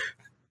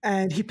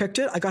 And he picked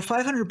it. I got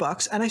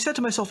 $500, and I said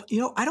to myself,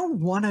 I don't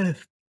want to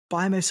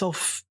buy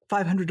myself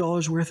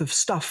 $500 worth of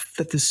stuff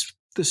that this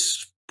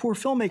poor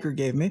filmmaker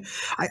gave me.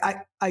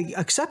 I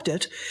accept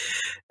it,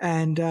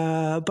 and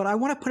but I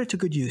want to put it to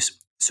good use.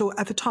 So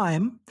at the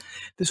time,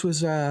 this was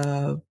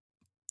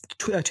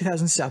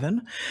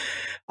 2007,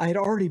 I had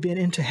already been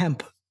into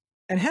hemp,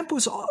 and hemp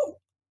was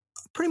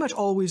pretty much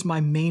always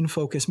my main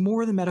focus,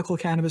 more than medical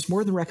cannabis,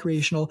 more than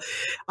recreational.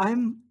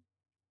 I'm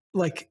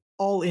like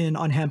all in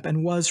on hemp,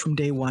 and was from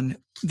day one.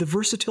 The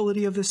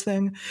versatility of this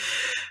thing,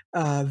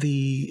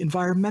 the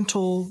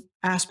environmental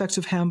aspects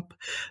of hemp,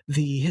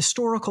 the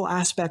historical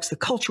aspects, the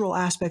cultural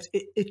aspects,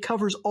 it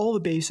covers all the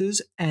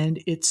bases,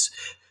 and it's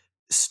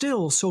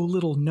still so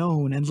little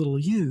known and little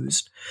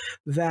used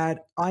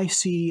that I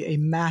see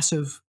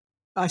massive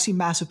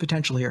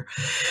potential here.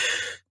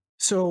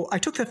 So I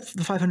took the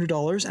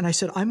 $500 and I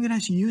said, I'm going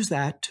to use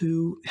that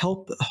to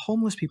help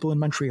homeless people in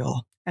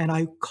Montreal. And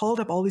I called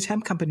up all these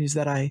hemp companies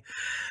that I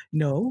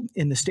know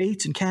in the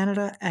States and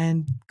Canada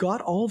and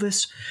got all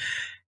this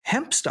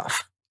hemp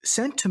stuff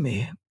sent to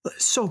me.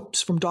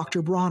 Soaps from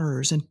Dr.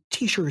 Bronner's and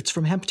T-shirts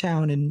from Hemp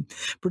Town in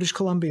British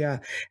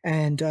Columbia,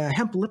 and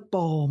hemp lip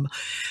balm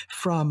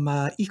from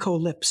Eco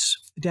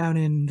Lips down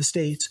in the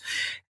States,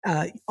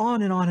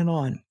 on and on and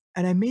on.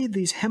 And I made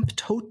these hemp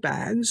tote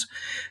bags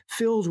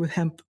filled with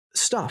hemp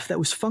stuff that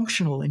was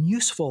functional and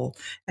useful.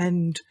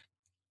 And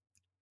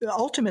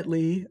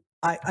ultimately,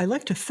 I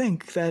like to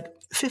think that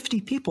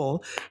 50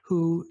 people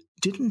who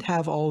didn't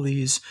have all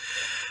these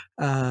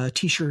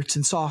T-shirts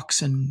and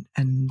socks and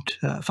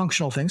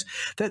functional things,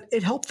 that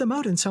it helped them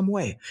out in some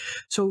way.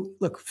 So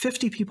look,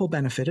 50 people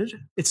benefited.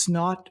 It's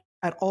not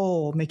at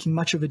all making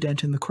much of a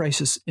dent in the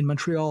crisis in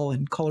Montreal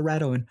and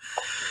Colorado and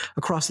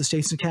across the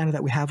States and Canada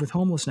that we have with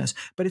homelessness.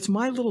 But it's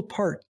my little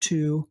part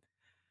to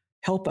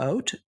help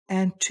out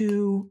and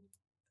to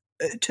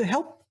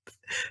help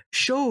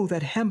show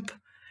that hemp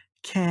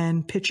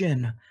can pitch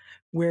in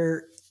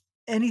where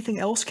anything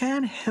else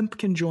can. Hemp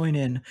can join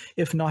in,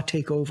 if not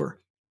take over.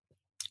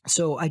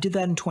 So I did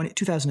that in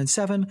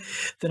 2007.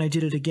 Then I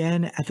did it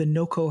again at the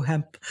NOCO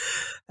Hemp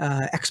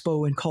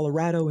Expo in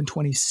Colorado in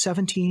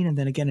 2017, and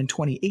then again in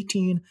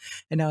 2018.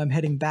 And now I'm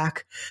heading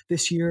back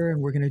this year,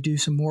 and we're going to do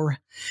some more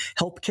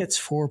help kits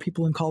for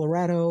people in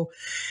Colorado.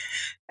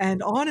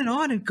 And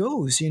on it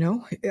goes, you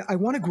know. I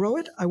want to grow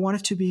it. I want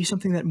it to be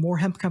something that more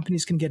hemp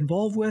companies can get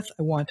involved with.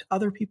 I want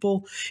other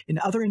people in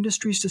other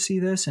industries to see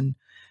this and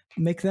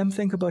make them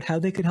think about how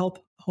they could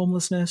help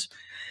homelessness.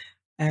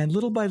 And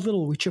little by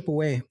little, we chip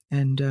away,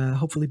 and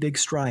hopefully big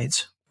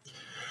strides.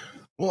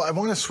 Well, I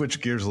want to switch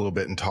gears a little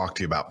bit and talk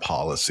to you about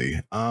policy.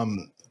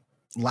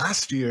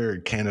 Last year,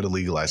 Canada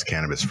legalized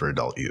cannabis for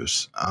adult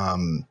use.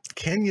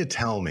 Can you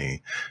tell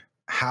me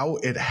how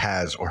it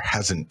has or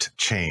hasn't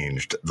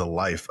changed the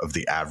life of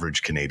the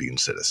average Canadian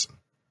citizen?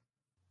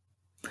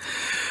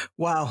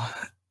 Wow.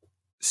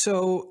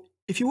 So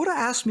if you would have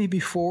asked me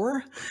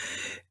before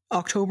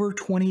October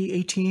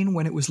 2018,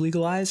 when it was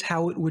legalized,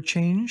 how it would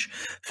change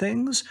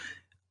things,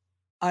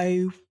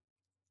 I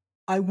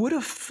would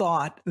have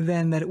thought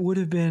then that it would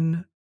have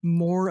been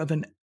more of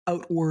an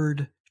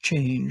outward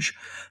change,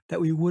 that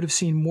we would have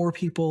seen more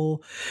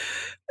people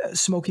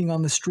smoking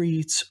on the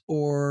streets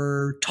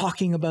or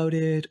talking about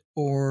it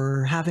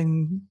or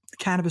having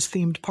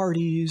cannabis-themed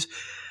parties.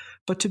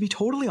 But to be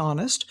totally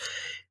honest,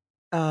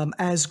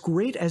 as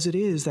great as it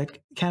is that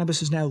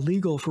cannabis is now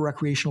legal for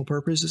recreational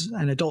purposes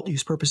and adult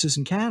use purposes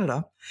in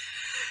Canada,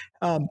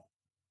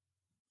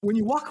 when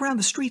you walk around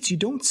the streets, you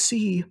don't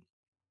see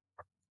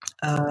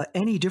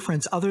any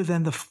difference other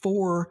than the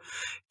 4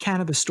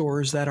 cannabis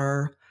stores that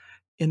are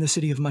in the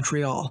city of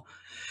Montreal.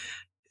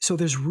 So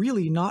there's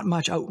really not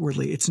much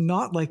outwardly. It's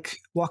not like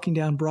walking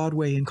down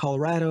Broadway in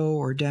Colorado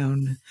or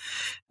down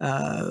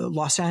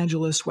Los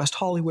Angeles, West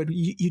Hollywood.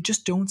 You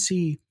just don't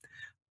see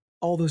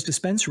all those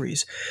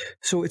dispensaries.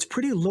 So it's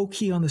pretty low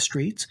key on the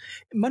streets.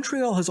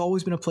 Montreal has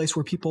always been a place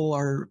where people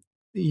are,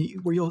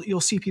 where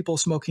you'll see people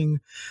smoking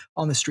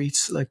on the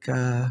streets, like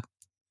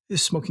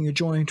smoking a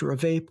joint or a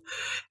vape,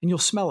 and you'll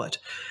smell it.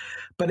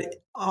 But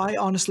I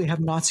honestly have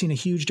not seen a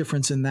huge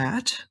difference in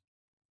that.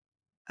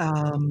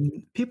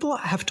 People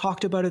have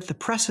talked about it. The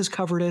press has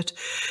covered it.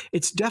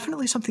 It's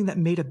definitely something that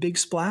made a big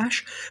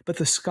splash, but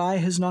the sky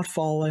has not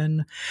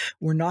fallen.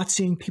 We're not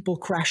seeing people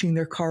crashing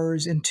their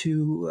cars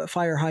into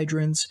fire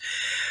hydrants.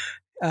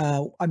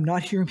 I'm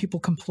not hearing people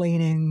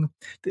complaining.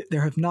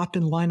 There have not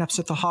been lineups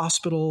at the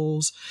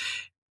hospitals.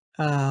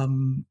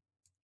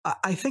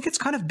 I think it's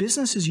kind of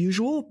business as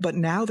usual, but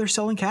now they're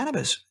selling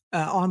cannabis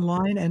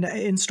online and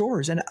in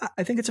stores. And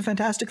I think it's a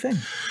fantastic thing.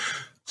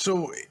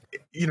 So,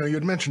 you know, you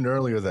had mentioned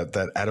earlier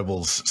that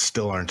edibles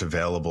still aren't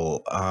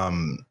available.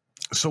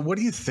 So what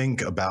do you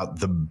think about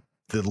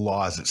the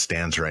law as it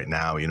stands right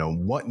now? You know,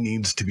 what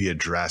needs to be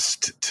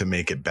addressed to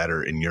make it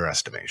better in your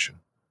estimation?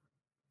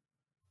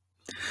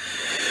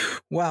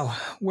 Wow.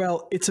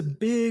 Well, it's a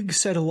big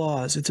set of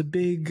laws. It's a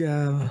big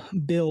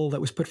bill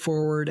that was put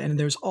forward, and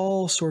there's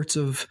all sorts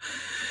of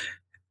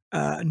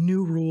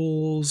new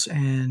rules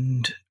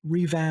and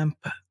revamp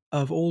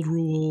of old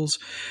rules.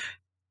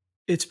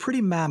 It's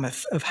pretty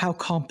mammoth of how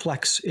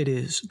complex it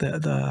is,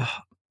 the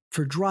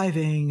for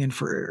driving and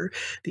for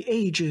the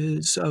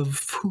ages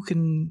of who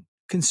can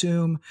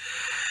consume.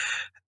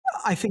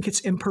 I think it's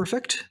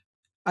imperfect.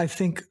 I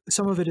think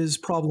some of it is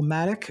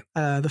problematic.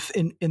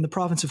 In the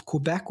province of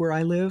Quebec, where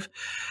I live,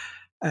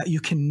 you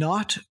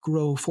cannot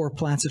grow 4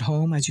 plants at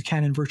home as you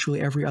can in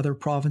virtually every other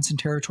province and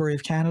territory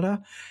of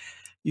Canada.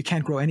 You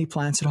can't grow any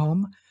plants at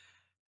home.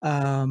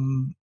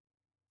 The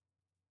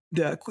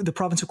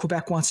province of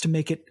Quebec wants to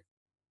make it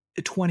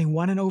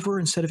 21 and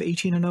over instead of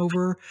 18 and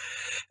over.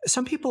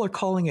 Some people are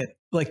calling it,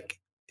 like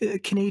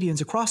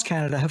Canadians across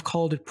Canada have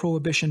called it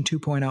Prohibition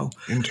 2.0.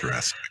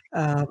 Interesting.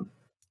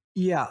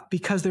 Yeah,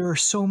 because there are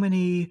so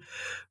many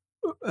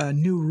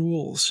new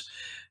rules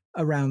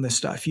around this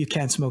stuff. You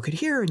can't smoke it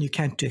here, and you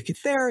can't take it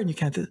there, and you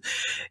can't.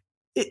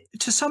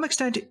 To some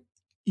extent,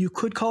 you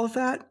could call it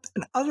that.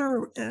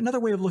 Another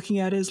way of looking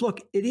at it is, look,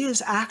 it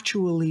is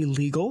actually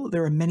legal.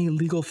 There are many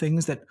legal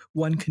things that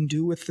one can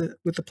do with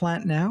the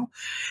plant now,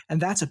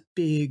 and that's a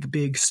big,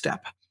 big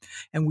step.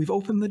 And we've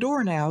opened the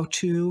door now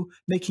to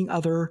making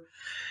other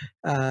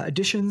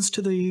additions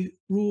to the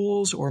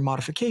rules or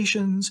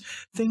modifications.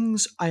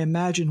 Things I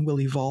imagine will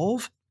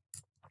evolve.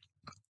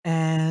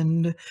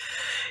 And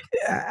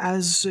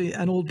as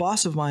an old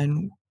boss of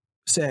mine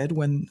said,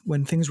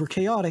 when things were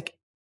chaotic,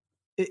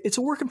 it's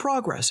a work in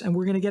progress, and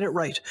we're going to get it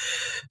right.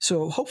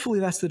 So hopefully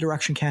that's the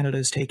direction Canada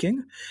is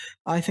taking.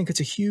 I think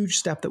it's a huge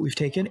step that we've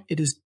taken. It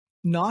is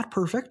not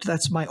perfect.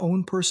 That's my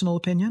own personal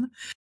opinion.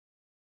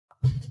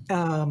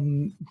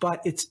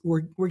 But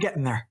we're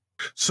getting there.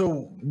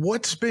 So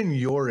what's been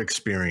your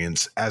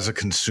experience as a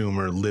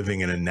consumer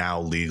living in a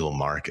now legal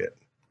market?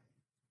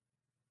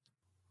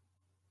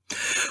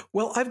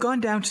 Well, I've gone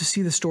down to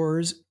see the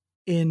stores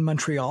in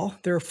Montreal.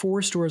 There are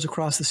 4 stores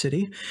across the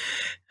city,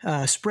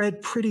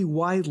 spread pretty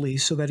widely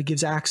so that it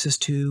gives access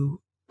to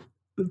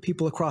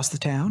people across the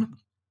town.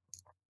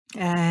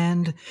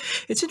 And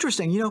it's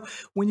interesting,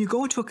 when you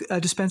go into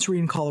a dispensary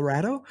in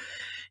Colorado,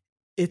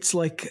 it's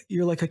like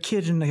you're like a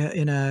kid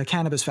in a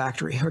cannabis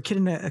factory, or a kid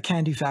in a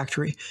candy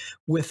factory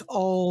with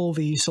all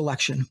the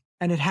selection.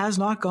 And it has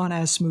not gone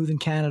as smooth in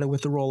Canada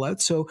with the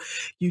rollout. So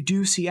you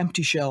do see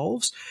empty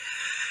shelves,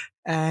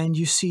 and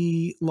you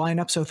see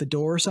lineups out the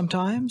door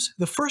sometimes.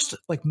 The first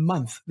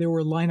month, there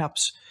were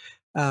lineups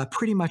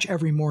pretty much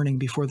every morning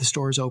before the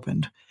stores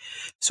opened.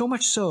 So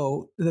much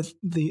so that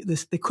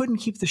they couldn't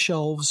keep the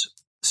shelves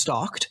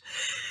stocked.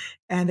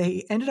 And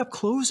they ended up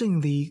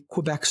closing the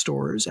Quebec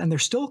stores, and they're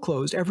still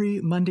closed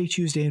every Monday,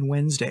 Tuesday, and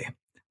Wednesday.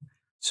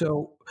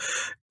 So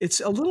it's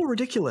a little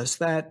ridiculous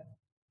that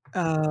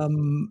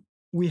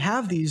we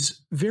have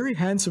these very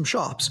handsome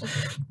shops.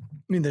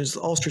 I mean, there's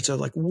all sorts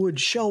of wood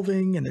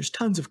shelving, and there's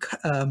tons of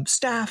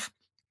staff,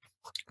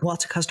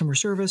 lots of customer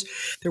service.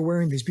 They're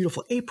wearing these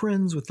beautiful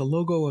aprons with the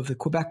logo of the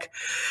Quebec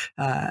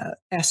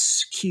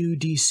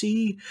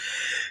SQDC,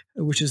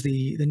 which is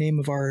the name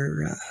of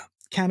our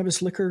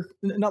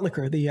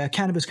the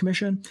Cannabis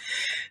Commission.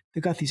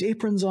 They've got these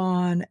aprons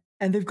on,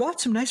 and they've got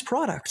some nice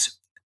products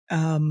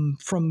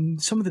from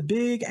some of the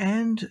big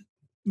and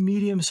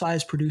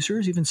medium-sized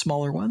producers, even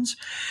smaller ones.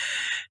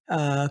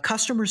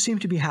 Customers seem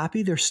to be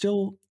happy. They're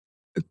still,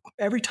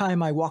 every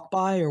time I walk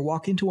by or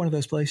walk into one of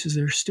those places,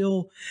 there's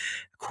still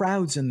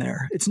crowds in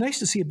there. It's nice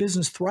to see a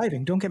business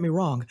thriving, don't get me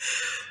wrong,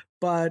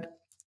 but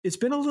it's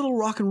been a little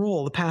rock and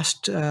roll the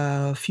past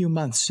few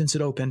months since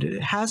it opened.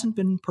 It hasn't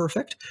been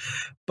perfect,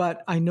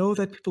 but I know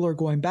that people are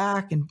going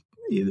back, and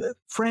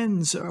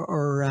friends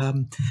or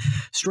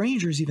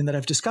strangers even that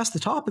I've discussed the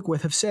topic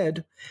with have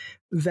said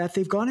that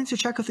they've gone in to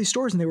check out these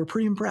stores and they were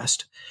pretty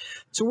impressed.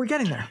 So we're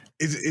getting there.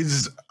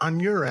 Is on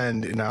your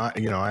end,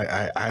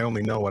 I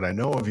only know what I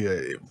know of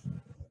you.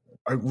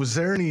 Was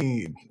there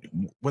any,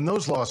 when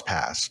those laws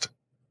passed,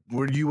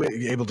 were you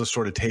able to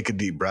sort of take a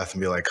deep breath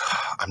and be like,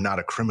 I'm not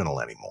a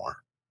criminal anymore?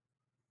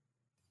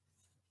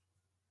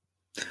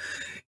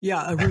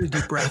 Yeah, a really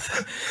deep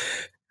breath.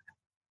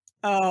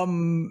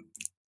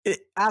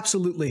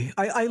 Absolutely.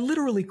 I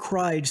literally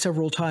cried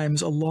several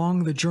times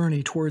along the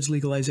journey towards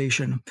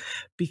legalization,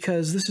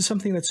 because this is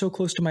something that's so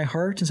close to my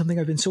heart and something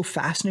I've been so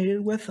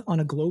fascinated with on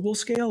a global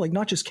scale,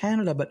 not just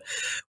Canada, but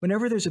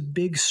whenever there's a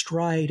big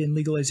stride in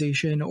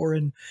legalization, or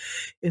in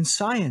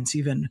science,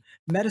 even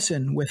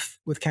medicine with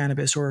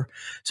cannabis, or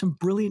some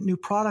brilliant new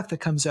product that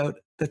comes out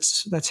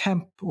that's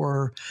hemp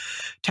or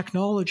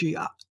technology,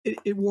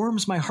 it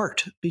warms my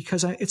heart,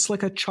 because it's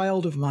like a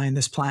child of mine,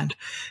 this plant.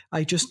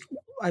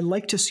 I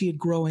like to see it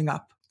growing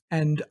up,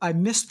 and I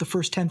missed the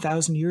first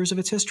 10,000 years of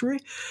its history.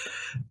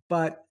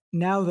 But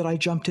now that I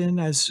jumped in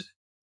as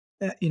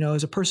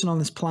a person on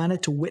this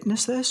planet to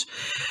witness this,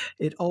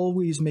 it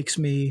always makes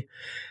me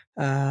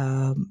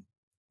happy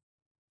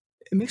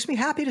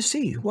to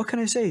see. What can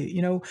I say?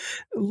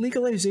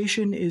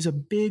 Legalization is a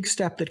big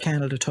step that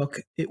Canada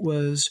took. It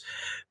was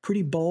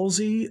pretty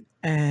ballsy,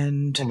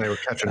 and they were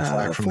catching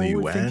flack from the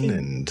UN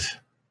and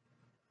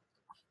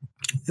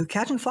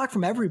catching flack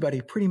from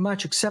everybody, pretty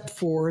much, except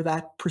for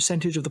that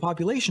percentage of the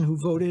population who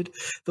voted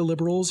the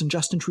Liberals and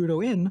Justin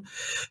Trudeau in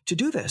to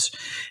do this.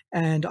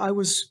 And I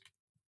was,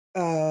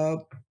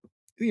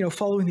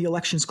 following the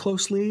elections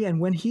closely. And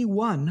when he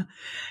won,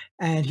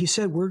 and he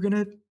said, we're going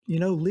to,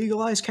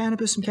 legalize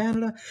cannabis in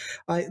Canada,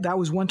 that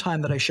was one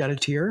time that I shed a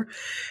tear.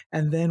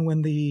 And then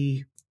when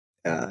the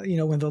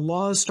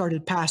laws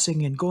started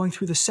passing and going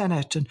through the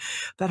Senate, and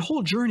that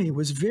whole journey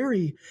was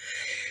very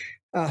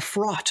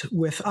fraught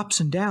with ups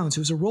and downs.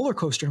 It was a roller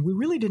coaster, and we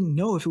really didn't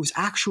know if it was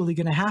actually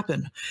going to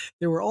happen.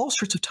 There were all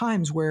sorts of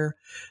times where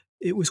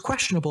it was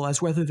questionable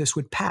as whether this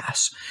would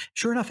pass.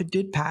 Sure enough, it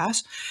did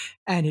pass,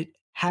 and it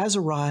has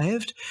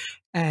arrived,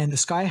 and the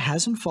sky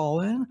hasn't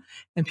fallen.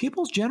 And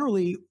people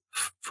generally,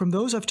 from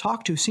those I've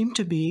talked to, seem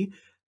to be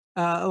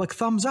like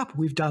thumbs up.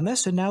 We've done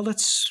this, and now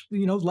let's,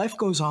 life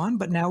goes on,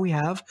 but now we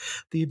have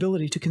the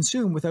ability to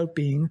consume without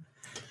being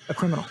a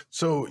criminal.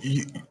 So,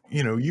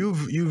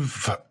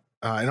 you've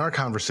in our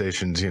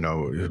conversations,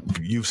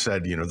 you've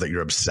said, that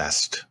you're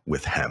obsessed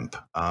with hemp.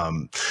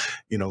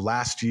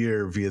 Last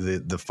year via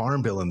the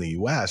Farm Bill in the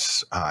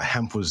U.S.,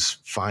 hemp was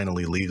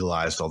finally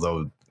legalized,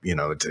 although,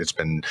 it's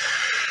been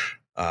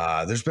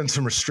there's been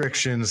some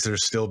restrictions.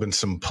 There's still been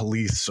some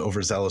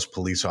overzealous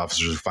police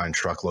officers who find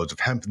truckloads of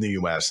hemp in the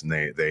U.S. and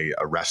they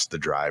arrest the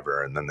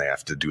driver, and then they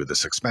have to do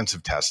this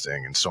expensive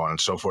testing and so on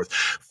and so forth.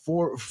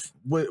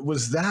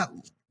 Was that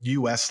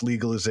U.S.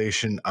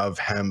 legalization of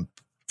hemp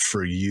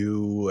for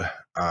you?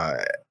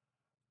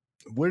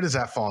 Where does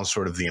that fall on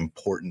sort of the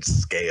important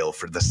scale,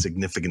 for the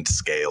significant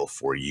scale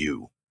for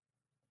you?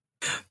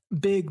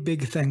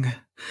 Big thing.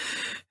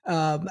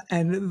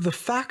 And the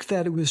fact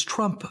that it was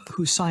Trump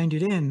who signed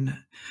it in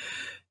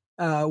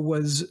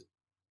was,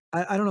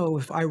 I don't know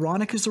if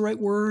ironic is the right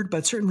word,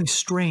 but certainly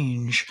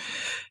strange.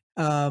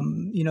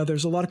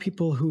 There's a lot of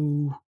people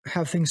who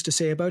have things to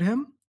say about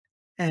him.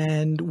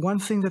 And one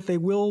thing that they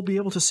will be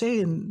able to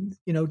say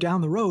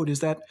down the road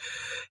is that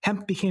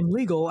hemp became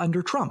legal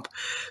under Trump.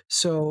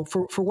 So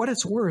for what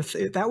it's worth,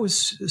 that was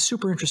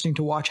super interesting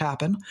to watch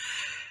happen.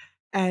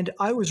 And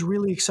I was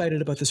really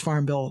excited about this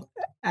Farm Bill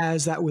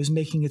as that was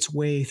making its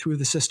way through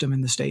the system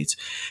in the States.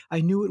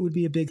 I knew it would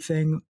be a big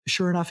thing.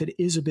 Sure enough, it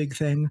is a big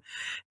thing.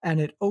 And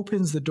it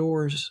opens the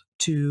doors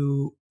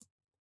to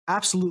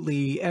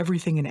absolutely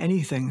everything and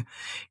anything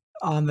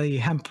on the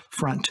hemp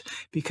front.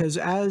 Because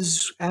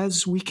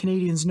as we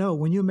Canadians know,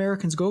 when you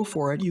Americans go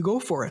for it, you go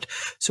for it.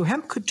 So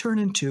hemp could turn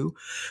into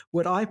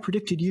what I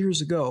predicted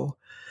years ago.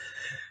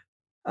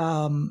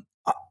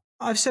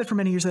 I've said for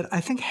many years that I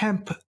think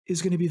hemp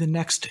is going to be the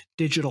next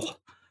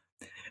digital.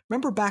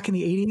 Remember back in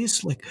the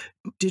 80s, like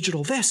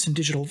digital this and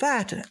digital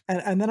that.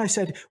 And then I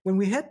said, when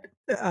we hit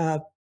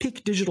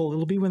peak digital,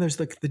 it'll be when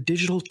there's like the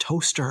digital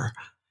toaster.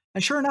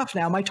 And sure enough,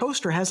 now my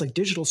toaster has like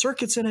digital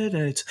circuits in it,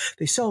 and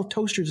they sell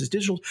toasters as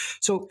digital.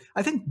 So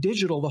I think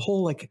digital, the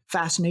whole like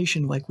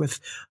fascination, like with,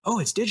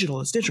 it's digital.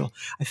 I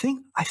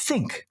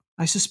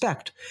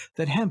suspect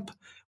that hemp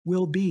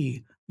will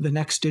be the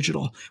next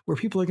digital, where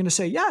people are going to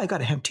say, yeah, I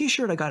got a hemp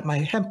t-shirt. I got my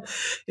hemp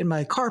in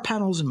my car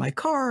panels in my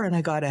car, and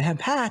I got a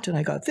hemp hat, and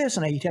I got this,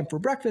 and I eat hemp for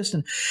breakfast.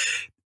 And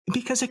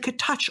because it could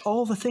touch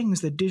all the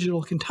things that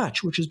digital can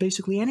touch, which is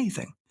basically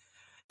anything.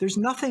 There's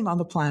nothing on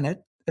the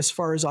planet, as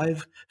far as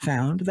I've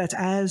found, that's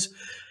as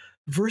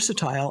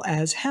versatile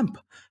as hemp,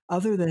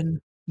 other than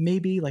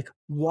maybe like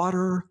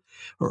water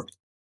or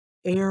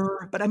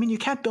air. But I mean, you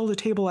can't build a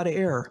table out of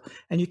air,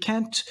 and you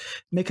can't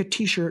make a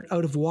t-shirt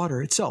out of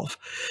water itself.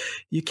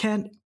 You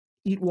can't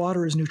eat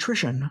water as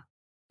nutrition,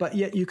 but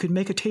yet you could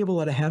make a table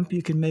out of hemp.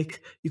 You could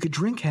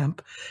drink hemp.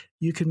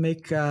 You can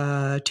make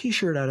a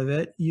t-shirt out of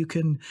it.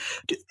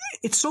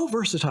 It's so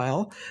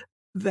versatile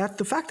that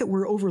the fact that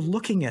we're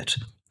overlooking it,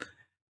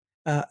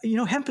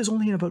 hemp is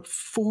only in about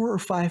 4 or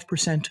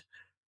 5%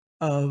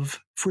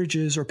 of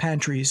fridges or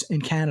pantries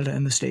in Canada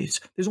and the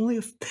States. There's only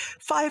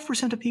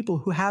 5% of people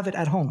who have it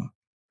at home.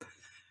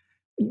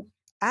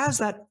 As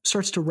that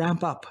starts to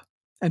ramp up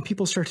and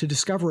people start to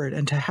discover it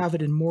and to have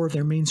it in more of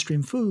their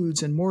mainstream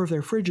foods and more of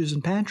their fridges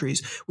and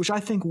pantries, which I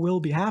think will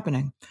be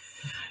happening,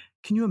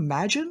 can you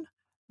imagine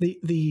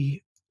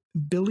the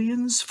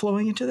billions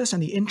flowing into this,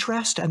 and the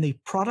interest and the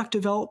product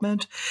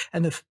development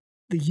and the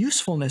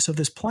usefulness of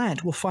this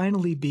plant will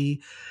finally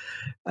be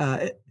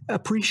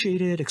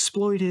appreciated,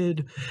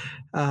 exploited,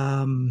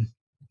 and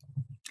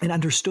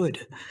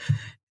understood.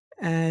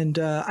 And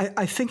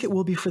I think it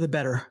will be for the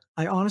better.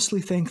 I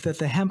honestly think that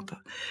the hemp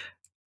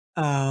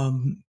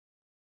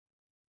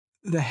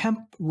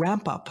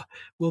ramp up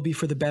will be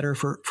for the better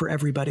for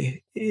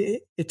everybody.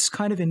 It's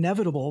kind of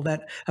inevitable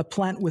that a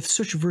plant with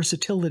such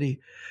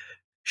versatility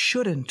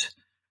shouldn't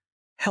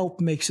help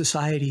make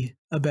society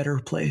a better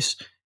place.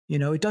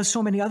 It does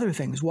so many other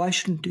things. Why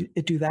shouldn't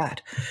it do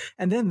that?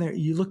 And then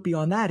you look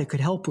beyond that, it could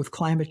help with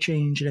climate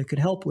change, and it could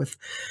help with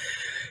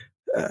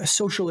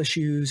social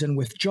issues and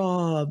with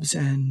jobs.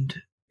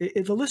 And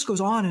the list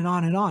goes on and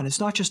on and on. It's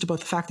not just about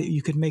the fact that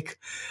you could make,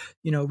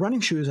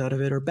 running shoes out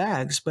of it or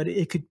bags, but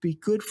it could be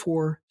good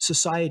for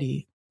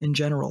society in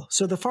general.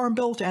 So the Farm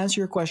Bill, to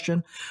answer your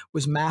question,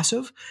 was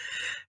massive.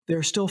 There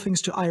are still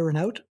things to iron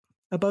out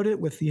about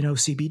it with,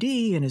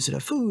 CBD, and is it a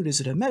food?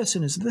 Is it a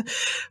medicine?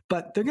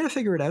 But they're going to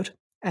figure it out.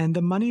 And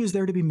the money is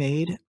there to be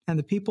made, and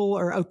the people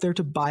are out there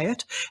to buy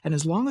it. And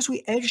as long as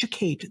we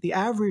educate the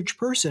average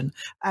person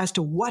as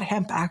to what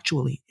hemp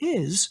actually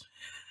is,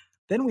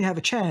 then we have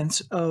a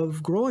chance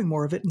of growing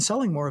more of it and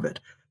selling more of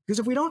it. Because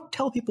if we don't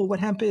tell people what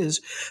hemp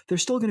is, they're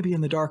still going to be in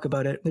the dark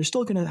about it. They're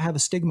still going to have a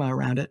stigma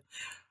around it,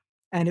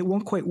 and it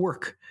won't quite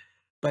work.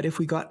 But if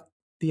we got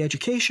the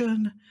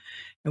education,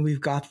 and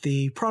we've got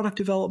the product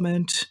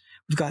development,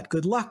 we've got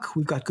good luck,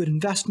 we've got good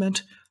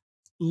investment,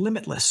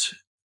 limitless,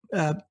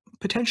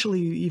 potentially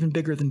even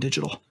bigger than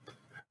digital.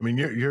 I mean,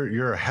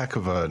 you're a heck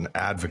of an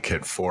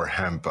advocate for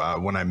hemp.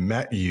 When I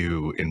met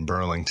you in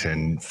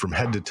Burlington, from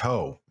head to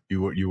toe,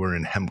 You were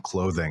in hemp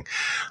clothing.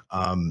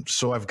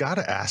 So I've got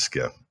to ask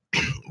you,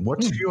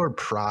 what's your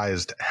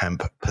prized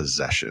hemp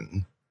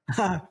possession?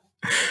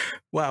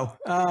 Wow.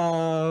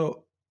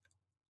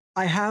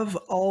 I have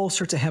all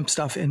sorts of hemp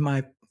stuff in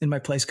my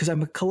place because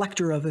I'm a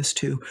collector of this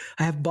too.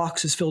 I have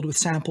boxes filled with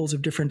samples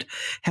of different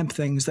hemp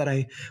things that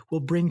I will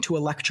bring to a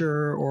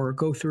lecture or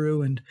go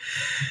through and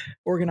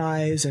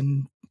organize.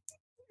 And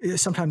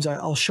sometimes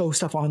I'll show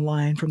stuff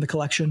online from the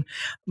collection.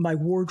 My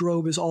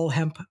wardrobe is all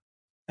hemp.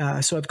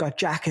 So I've got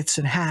jackets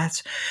and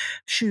hats,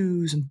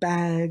 shoes and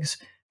bags,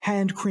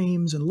 hand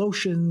creams and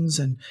lotions.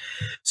 And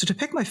so to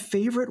pick my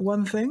favorite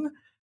one thing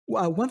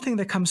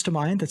that comes to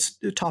mind, that's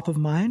top of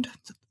mind,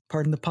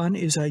 pardon the pun,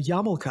 is a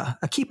yarmulke,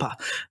 a kippah,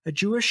 a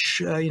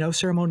Jewish,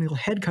 ceremonial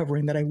head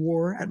covering that I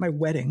wore at my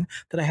wedding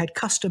that I had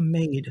custom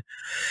made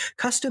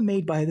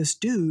by this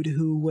dude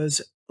who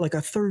was like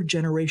a third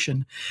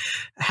generation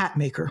hat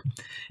maker.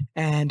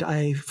 And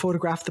I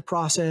photographed the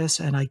process,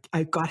 and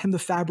I got him the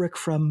fabric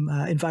from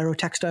Enviro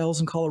Textiles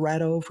in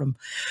Colorado, from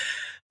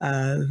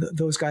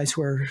those guys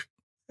who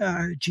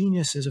are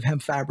geniuses of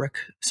hemp fabric,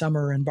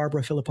 Summer and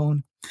Barbara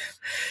Filippone.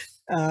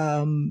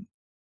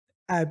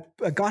 I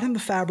got him the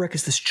fabric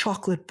as this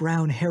chocolate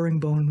brown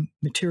herringbone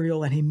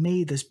material, and he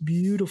made this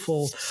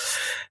beautiful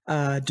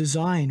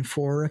design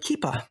for a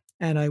kippah.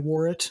 And I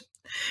wore it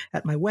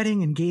at my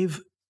wedding and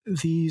gave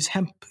these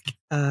hemp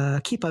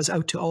kippahs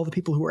out to all the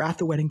people who were at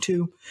the wedding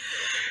too.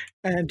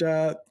 And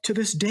to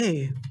this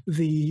day,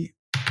 the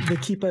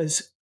kippah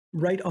is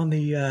right on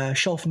the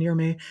shelf near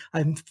me.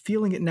 I'm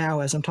feeling it now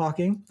as I'm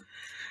talking.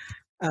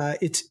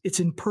 It's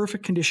in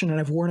perfect condition, and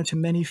I've worn it to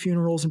many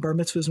funerals and bar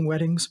mitzvahs and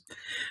weddings.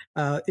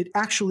 It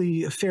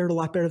actually fared a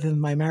lot better than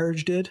my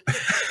marriage did.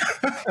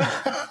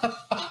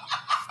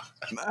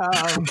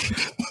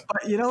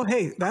 But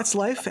hey, that's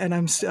life, and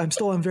I'm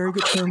still on very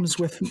good terms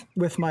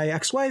with my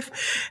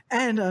ex-wife,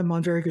 and I'm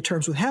on very good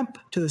terms with hemp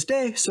to this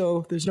day.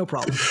 So there's no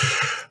problem.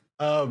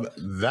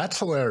 That's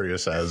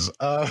hilarious, Ez.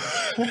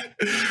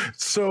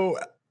 So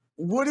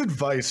what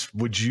advice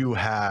would you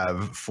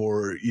have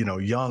for,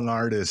 young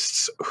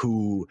artists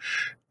who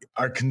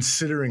are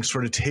considering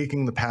sort of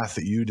taking the path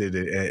that you did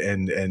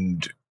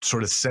and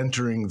sort of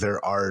centering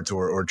their art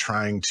or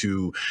trying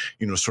to,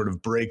 sort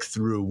of break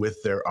through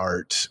with their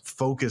art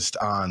focused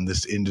on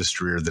this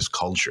industry or this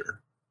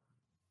culture?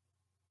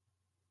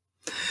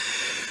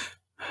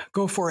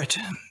 Go for it.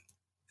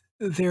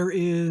 There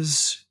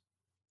is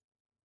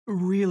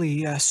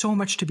really so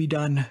much to be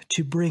done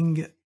to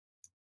bring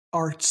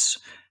arts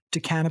to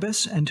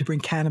cannabis and to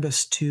bring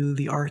cannabis to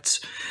the arts.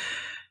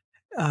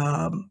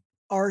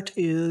 Art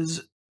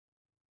is,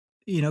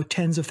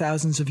 tens of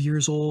thousands of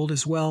years old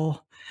as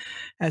well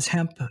as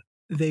hemp.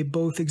 They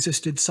both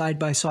existed side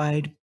by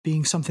side,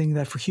 being something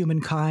that for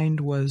humankind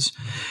was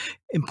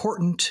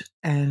important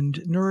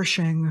and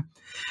nourishing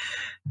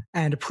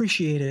and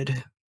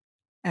appreciated.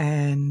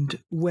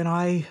 And when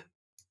I,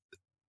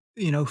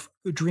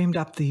 dreamed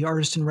up the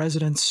artist in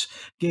residence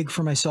gig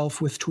for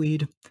myself with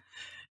Tweed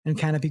and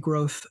Canopy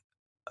Growth,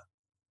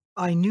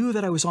 I knew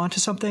that I was onto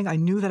something. I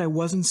knew that I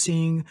wasn't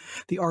seeing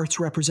the arts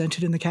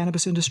represented in the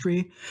cannabis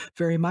industry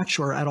very much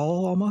or at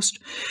all almost.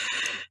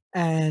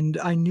 And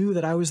I knew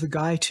that I was the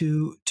guy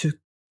to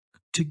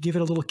give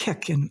it a little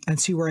kick and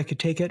see where I could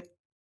take it.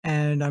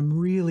 And I'm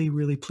really,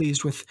 really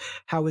pleased with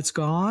how it's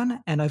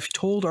gone. And I've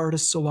told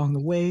artists along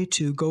the way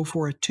to go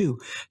for it too,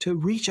 to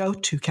reach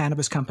out to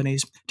cannabis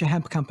companies, to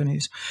hemp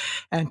companies,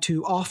 and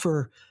to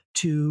offer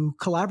to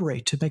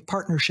collaborate, to make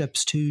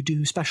partnerships, to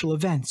do special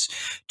events,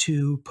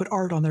 to put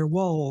art on their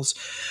walls.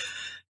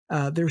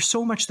 There's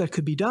so much that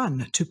could be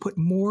done to put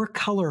more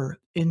color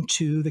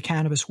into the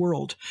cannabis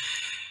world.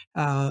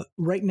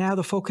 Right now,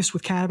 the focus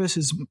with cannabis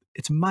is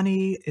its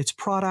money, its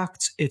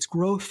products, its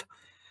growth.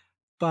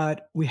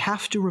 But we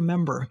have to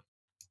remember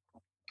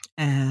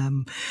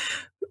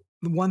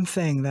one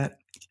thing, that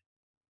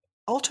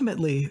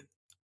ultimately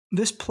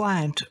this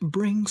plant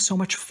brings so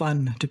much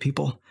fun to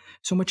people,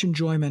 so much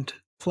enjoyment,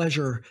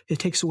 pleasure. It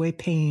takes away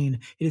pain.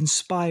 It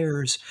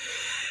inspires.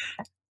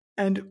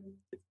 And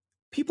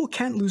people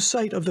can't lose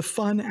sight of the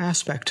fun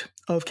aspect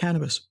of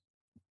cannabis,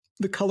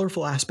 the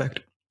colorful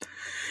aspect.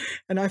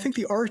 And I think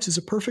the arts is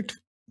a perfect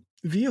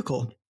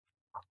vehicle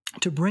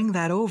to bring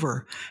that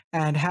over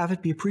and have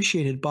it be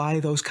appreciated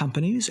by those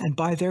companies and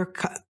by their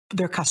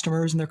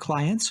customers and their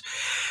clients,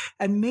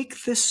 and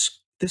make this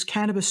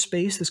cannabis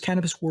space, this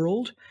cannabis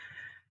world,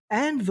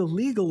 and the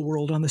legal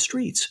world on the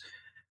streets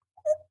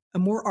a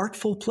more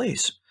artful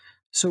place.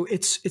 So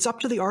it's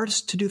up to the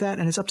artists to do that,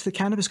 and it's up to the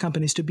cannabis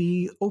companies to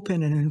be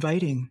open and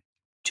inviting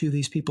to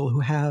these people who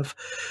have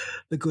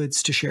the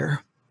goods to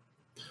share.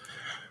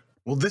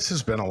 Well, this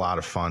has been a lot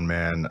of fun,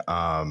 man.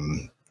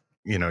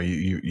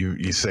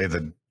 You say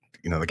that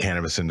the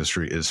cannabis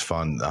industry is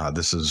fun.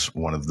 This is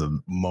one of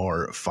the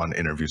more fun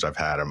interviews I've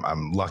had.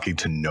 I'm lucky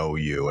to know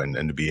you and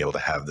to be able to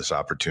have this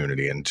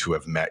opportunity and to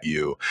have met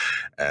you.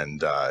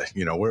 And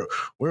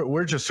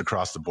we're just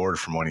across the board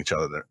from each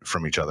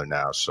other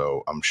now.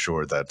 So I'm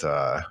sure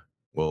that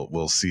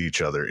we'll see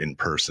each other in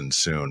person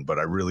soon. But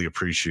I really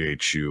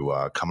appreciate you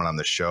coming on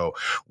the show.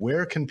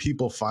 Where can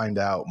people find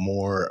out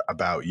more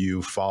about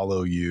you,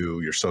 follow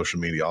you, your social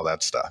media, all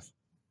that stuff?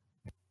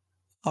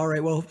 All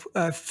right. Well,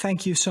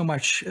 thank you so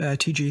much,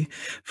 TG.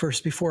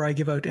 First, before I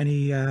give out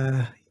any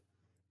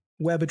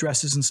web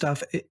addresses and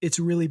stuff, it's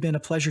really been a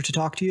pleasure to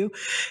talk to you.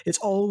 It's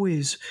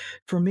always,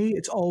 for me,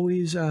 it's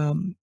always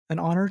an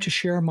honor to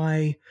share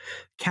my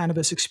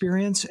cannabis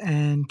experience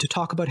and to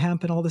talk about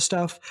hemp and all this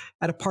stuff.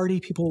 At a party,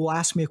 people will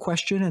ask me a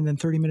question, and then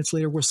 30 minutes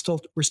later, we're still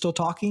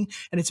talking,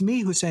 and it's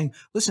me who's saying,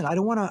 "Listen, I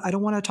don't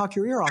want to talk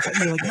your ear off." And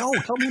you're like, "No,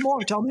 tell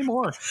me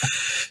more."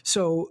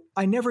 So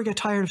I never get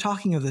tired of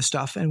talking of this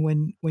stuff. And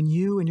when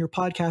you and your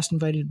podcast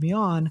invited me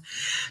on,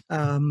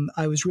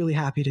 I was really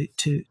happy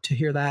to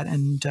hear that,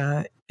 and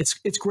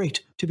it's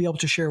great to be able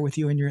to share with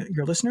you and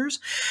your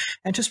listeners,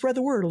 and to spread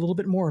the word a little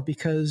bit more,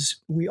 because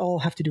we all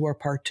have to do our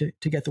part to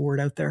get the word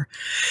out there.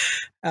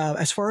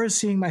 As far as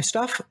seeing my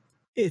stuff,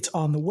 it's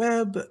on the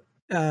web,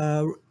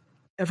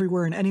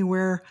 everywhere and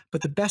anywhere.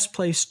 But the best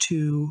place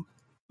to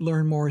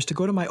learn more is to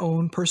go to my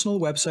own personal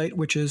website,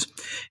 which is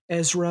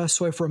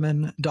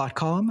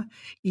EzraSoiferman.com,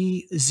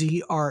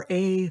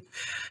 EzraSoiferman,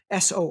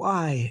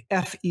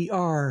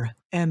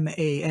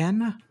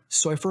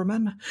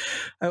 Soiferman.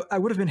 I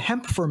would have been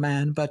Hemp for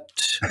man, but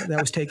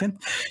that was taken.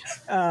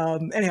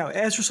 Anyhow,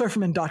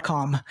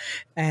 EzraSoiferman.com.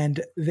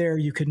 And there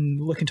you can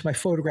look into my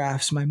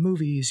photographs, my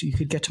movies. You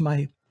could get to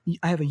I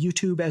have a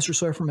YouTube, Ezra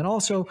Soiferman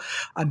also.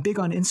 I'm big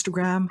on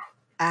Instagram,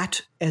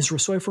 at Ezra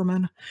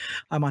Soiferman.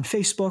 I'm on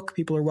Facebook.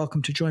 People are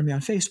welcome to join me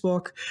on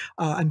Facebook.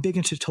 I'm big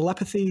into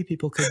telepathy.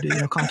 People could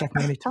contact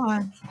me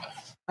anytime.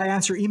 I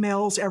answer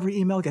emails. Every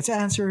email gets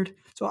answered.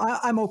 So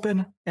I'm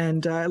open,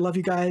 and I love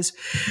you guys.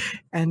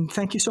 And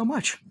thank you so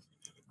much.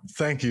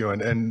 Thank you.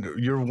 And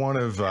you're one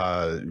of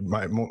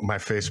my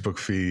Facebook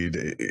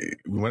feed.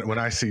 When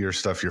I see your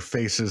stuff, your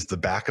faces, the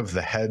back of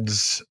the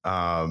heads,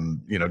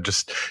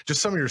 just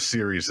some of your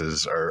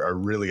series are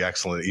really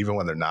excellent, even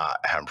when they're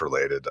not hemp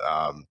related.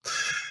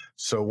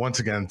 So once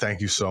again,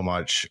 thank you so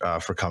much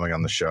for coming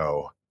on the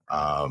show.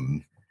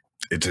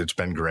 It's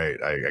been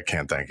great. I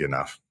can't thank you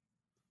enough.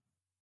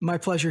 My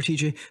pleasure,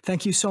 TJ.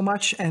 Thank you so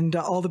much, and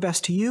all the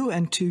best to you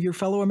and to your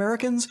fellow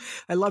Americans.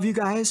 I love you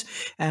guys,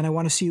 and I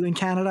want to see you in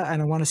Canada,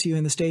 and I want to see you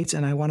in the States,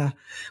 and I want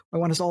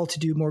us all to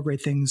do more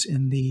great things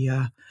in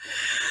the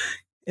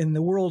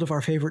world of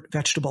our favorite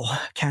vegetable,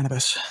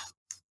 cannabis.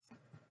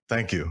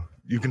 Thank you.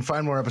 You can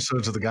find more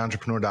episodes of the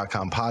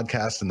Ganjapreneur.com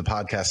podcast in the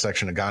podcast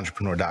section of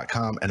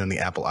Ganjapreneur.com and in the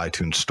Apple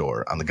iTunes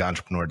store. On the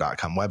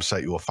Ganjapreneur.com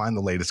website, you will find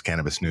the latest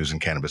cannabis news and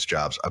cannabis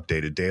jobs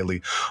updated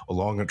daily,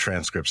 along with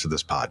transcripts of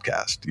this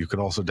podcast. You can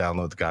also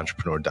download the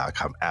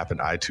Ganjapreneur.com app in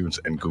iTunes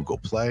and Google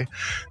Play.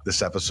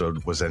 This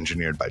episode was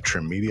engineered by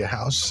Trim Media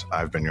House.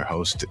 I've been your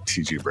host,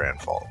 TG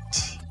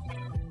Branfalt.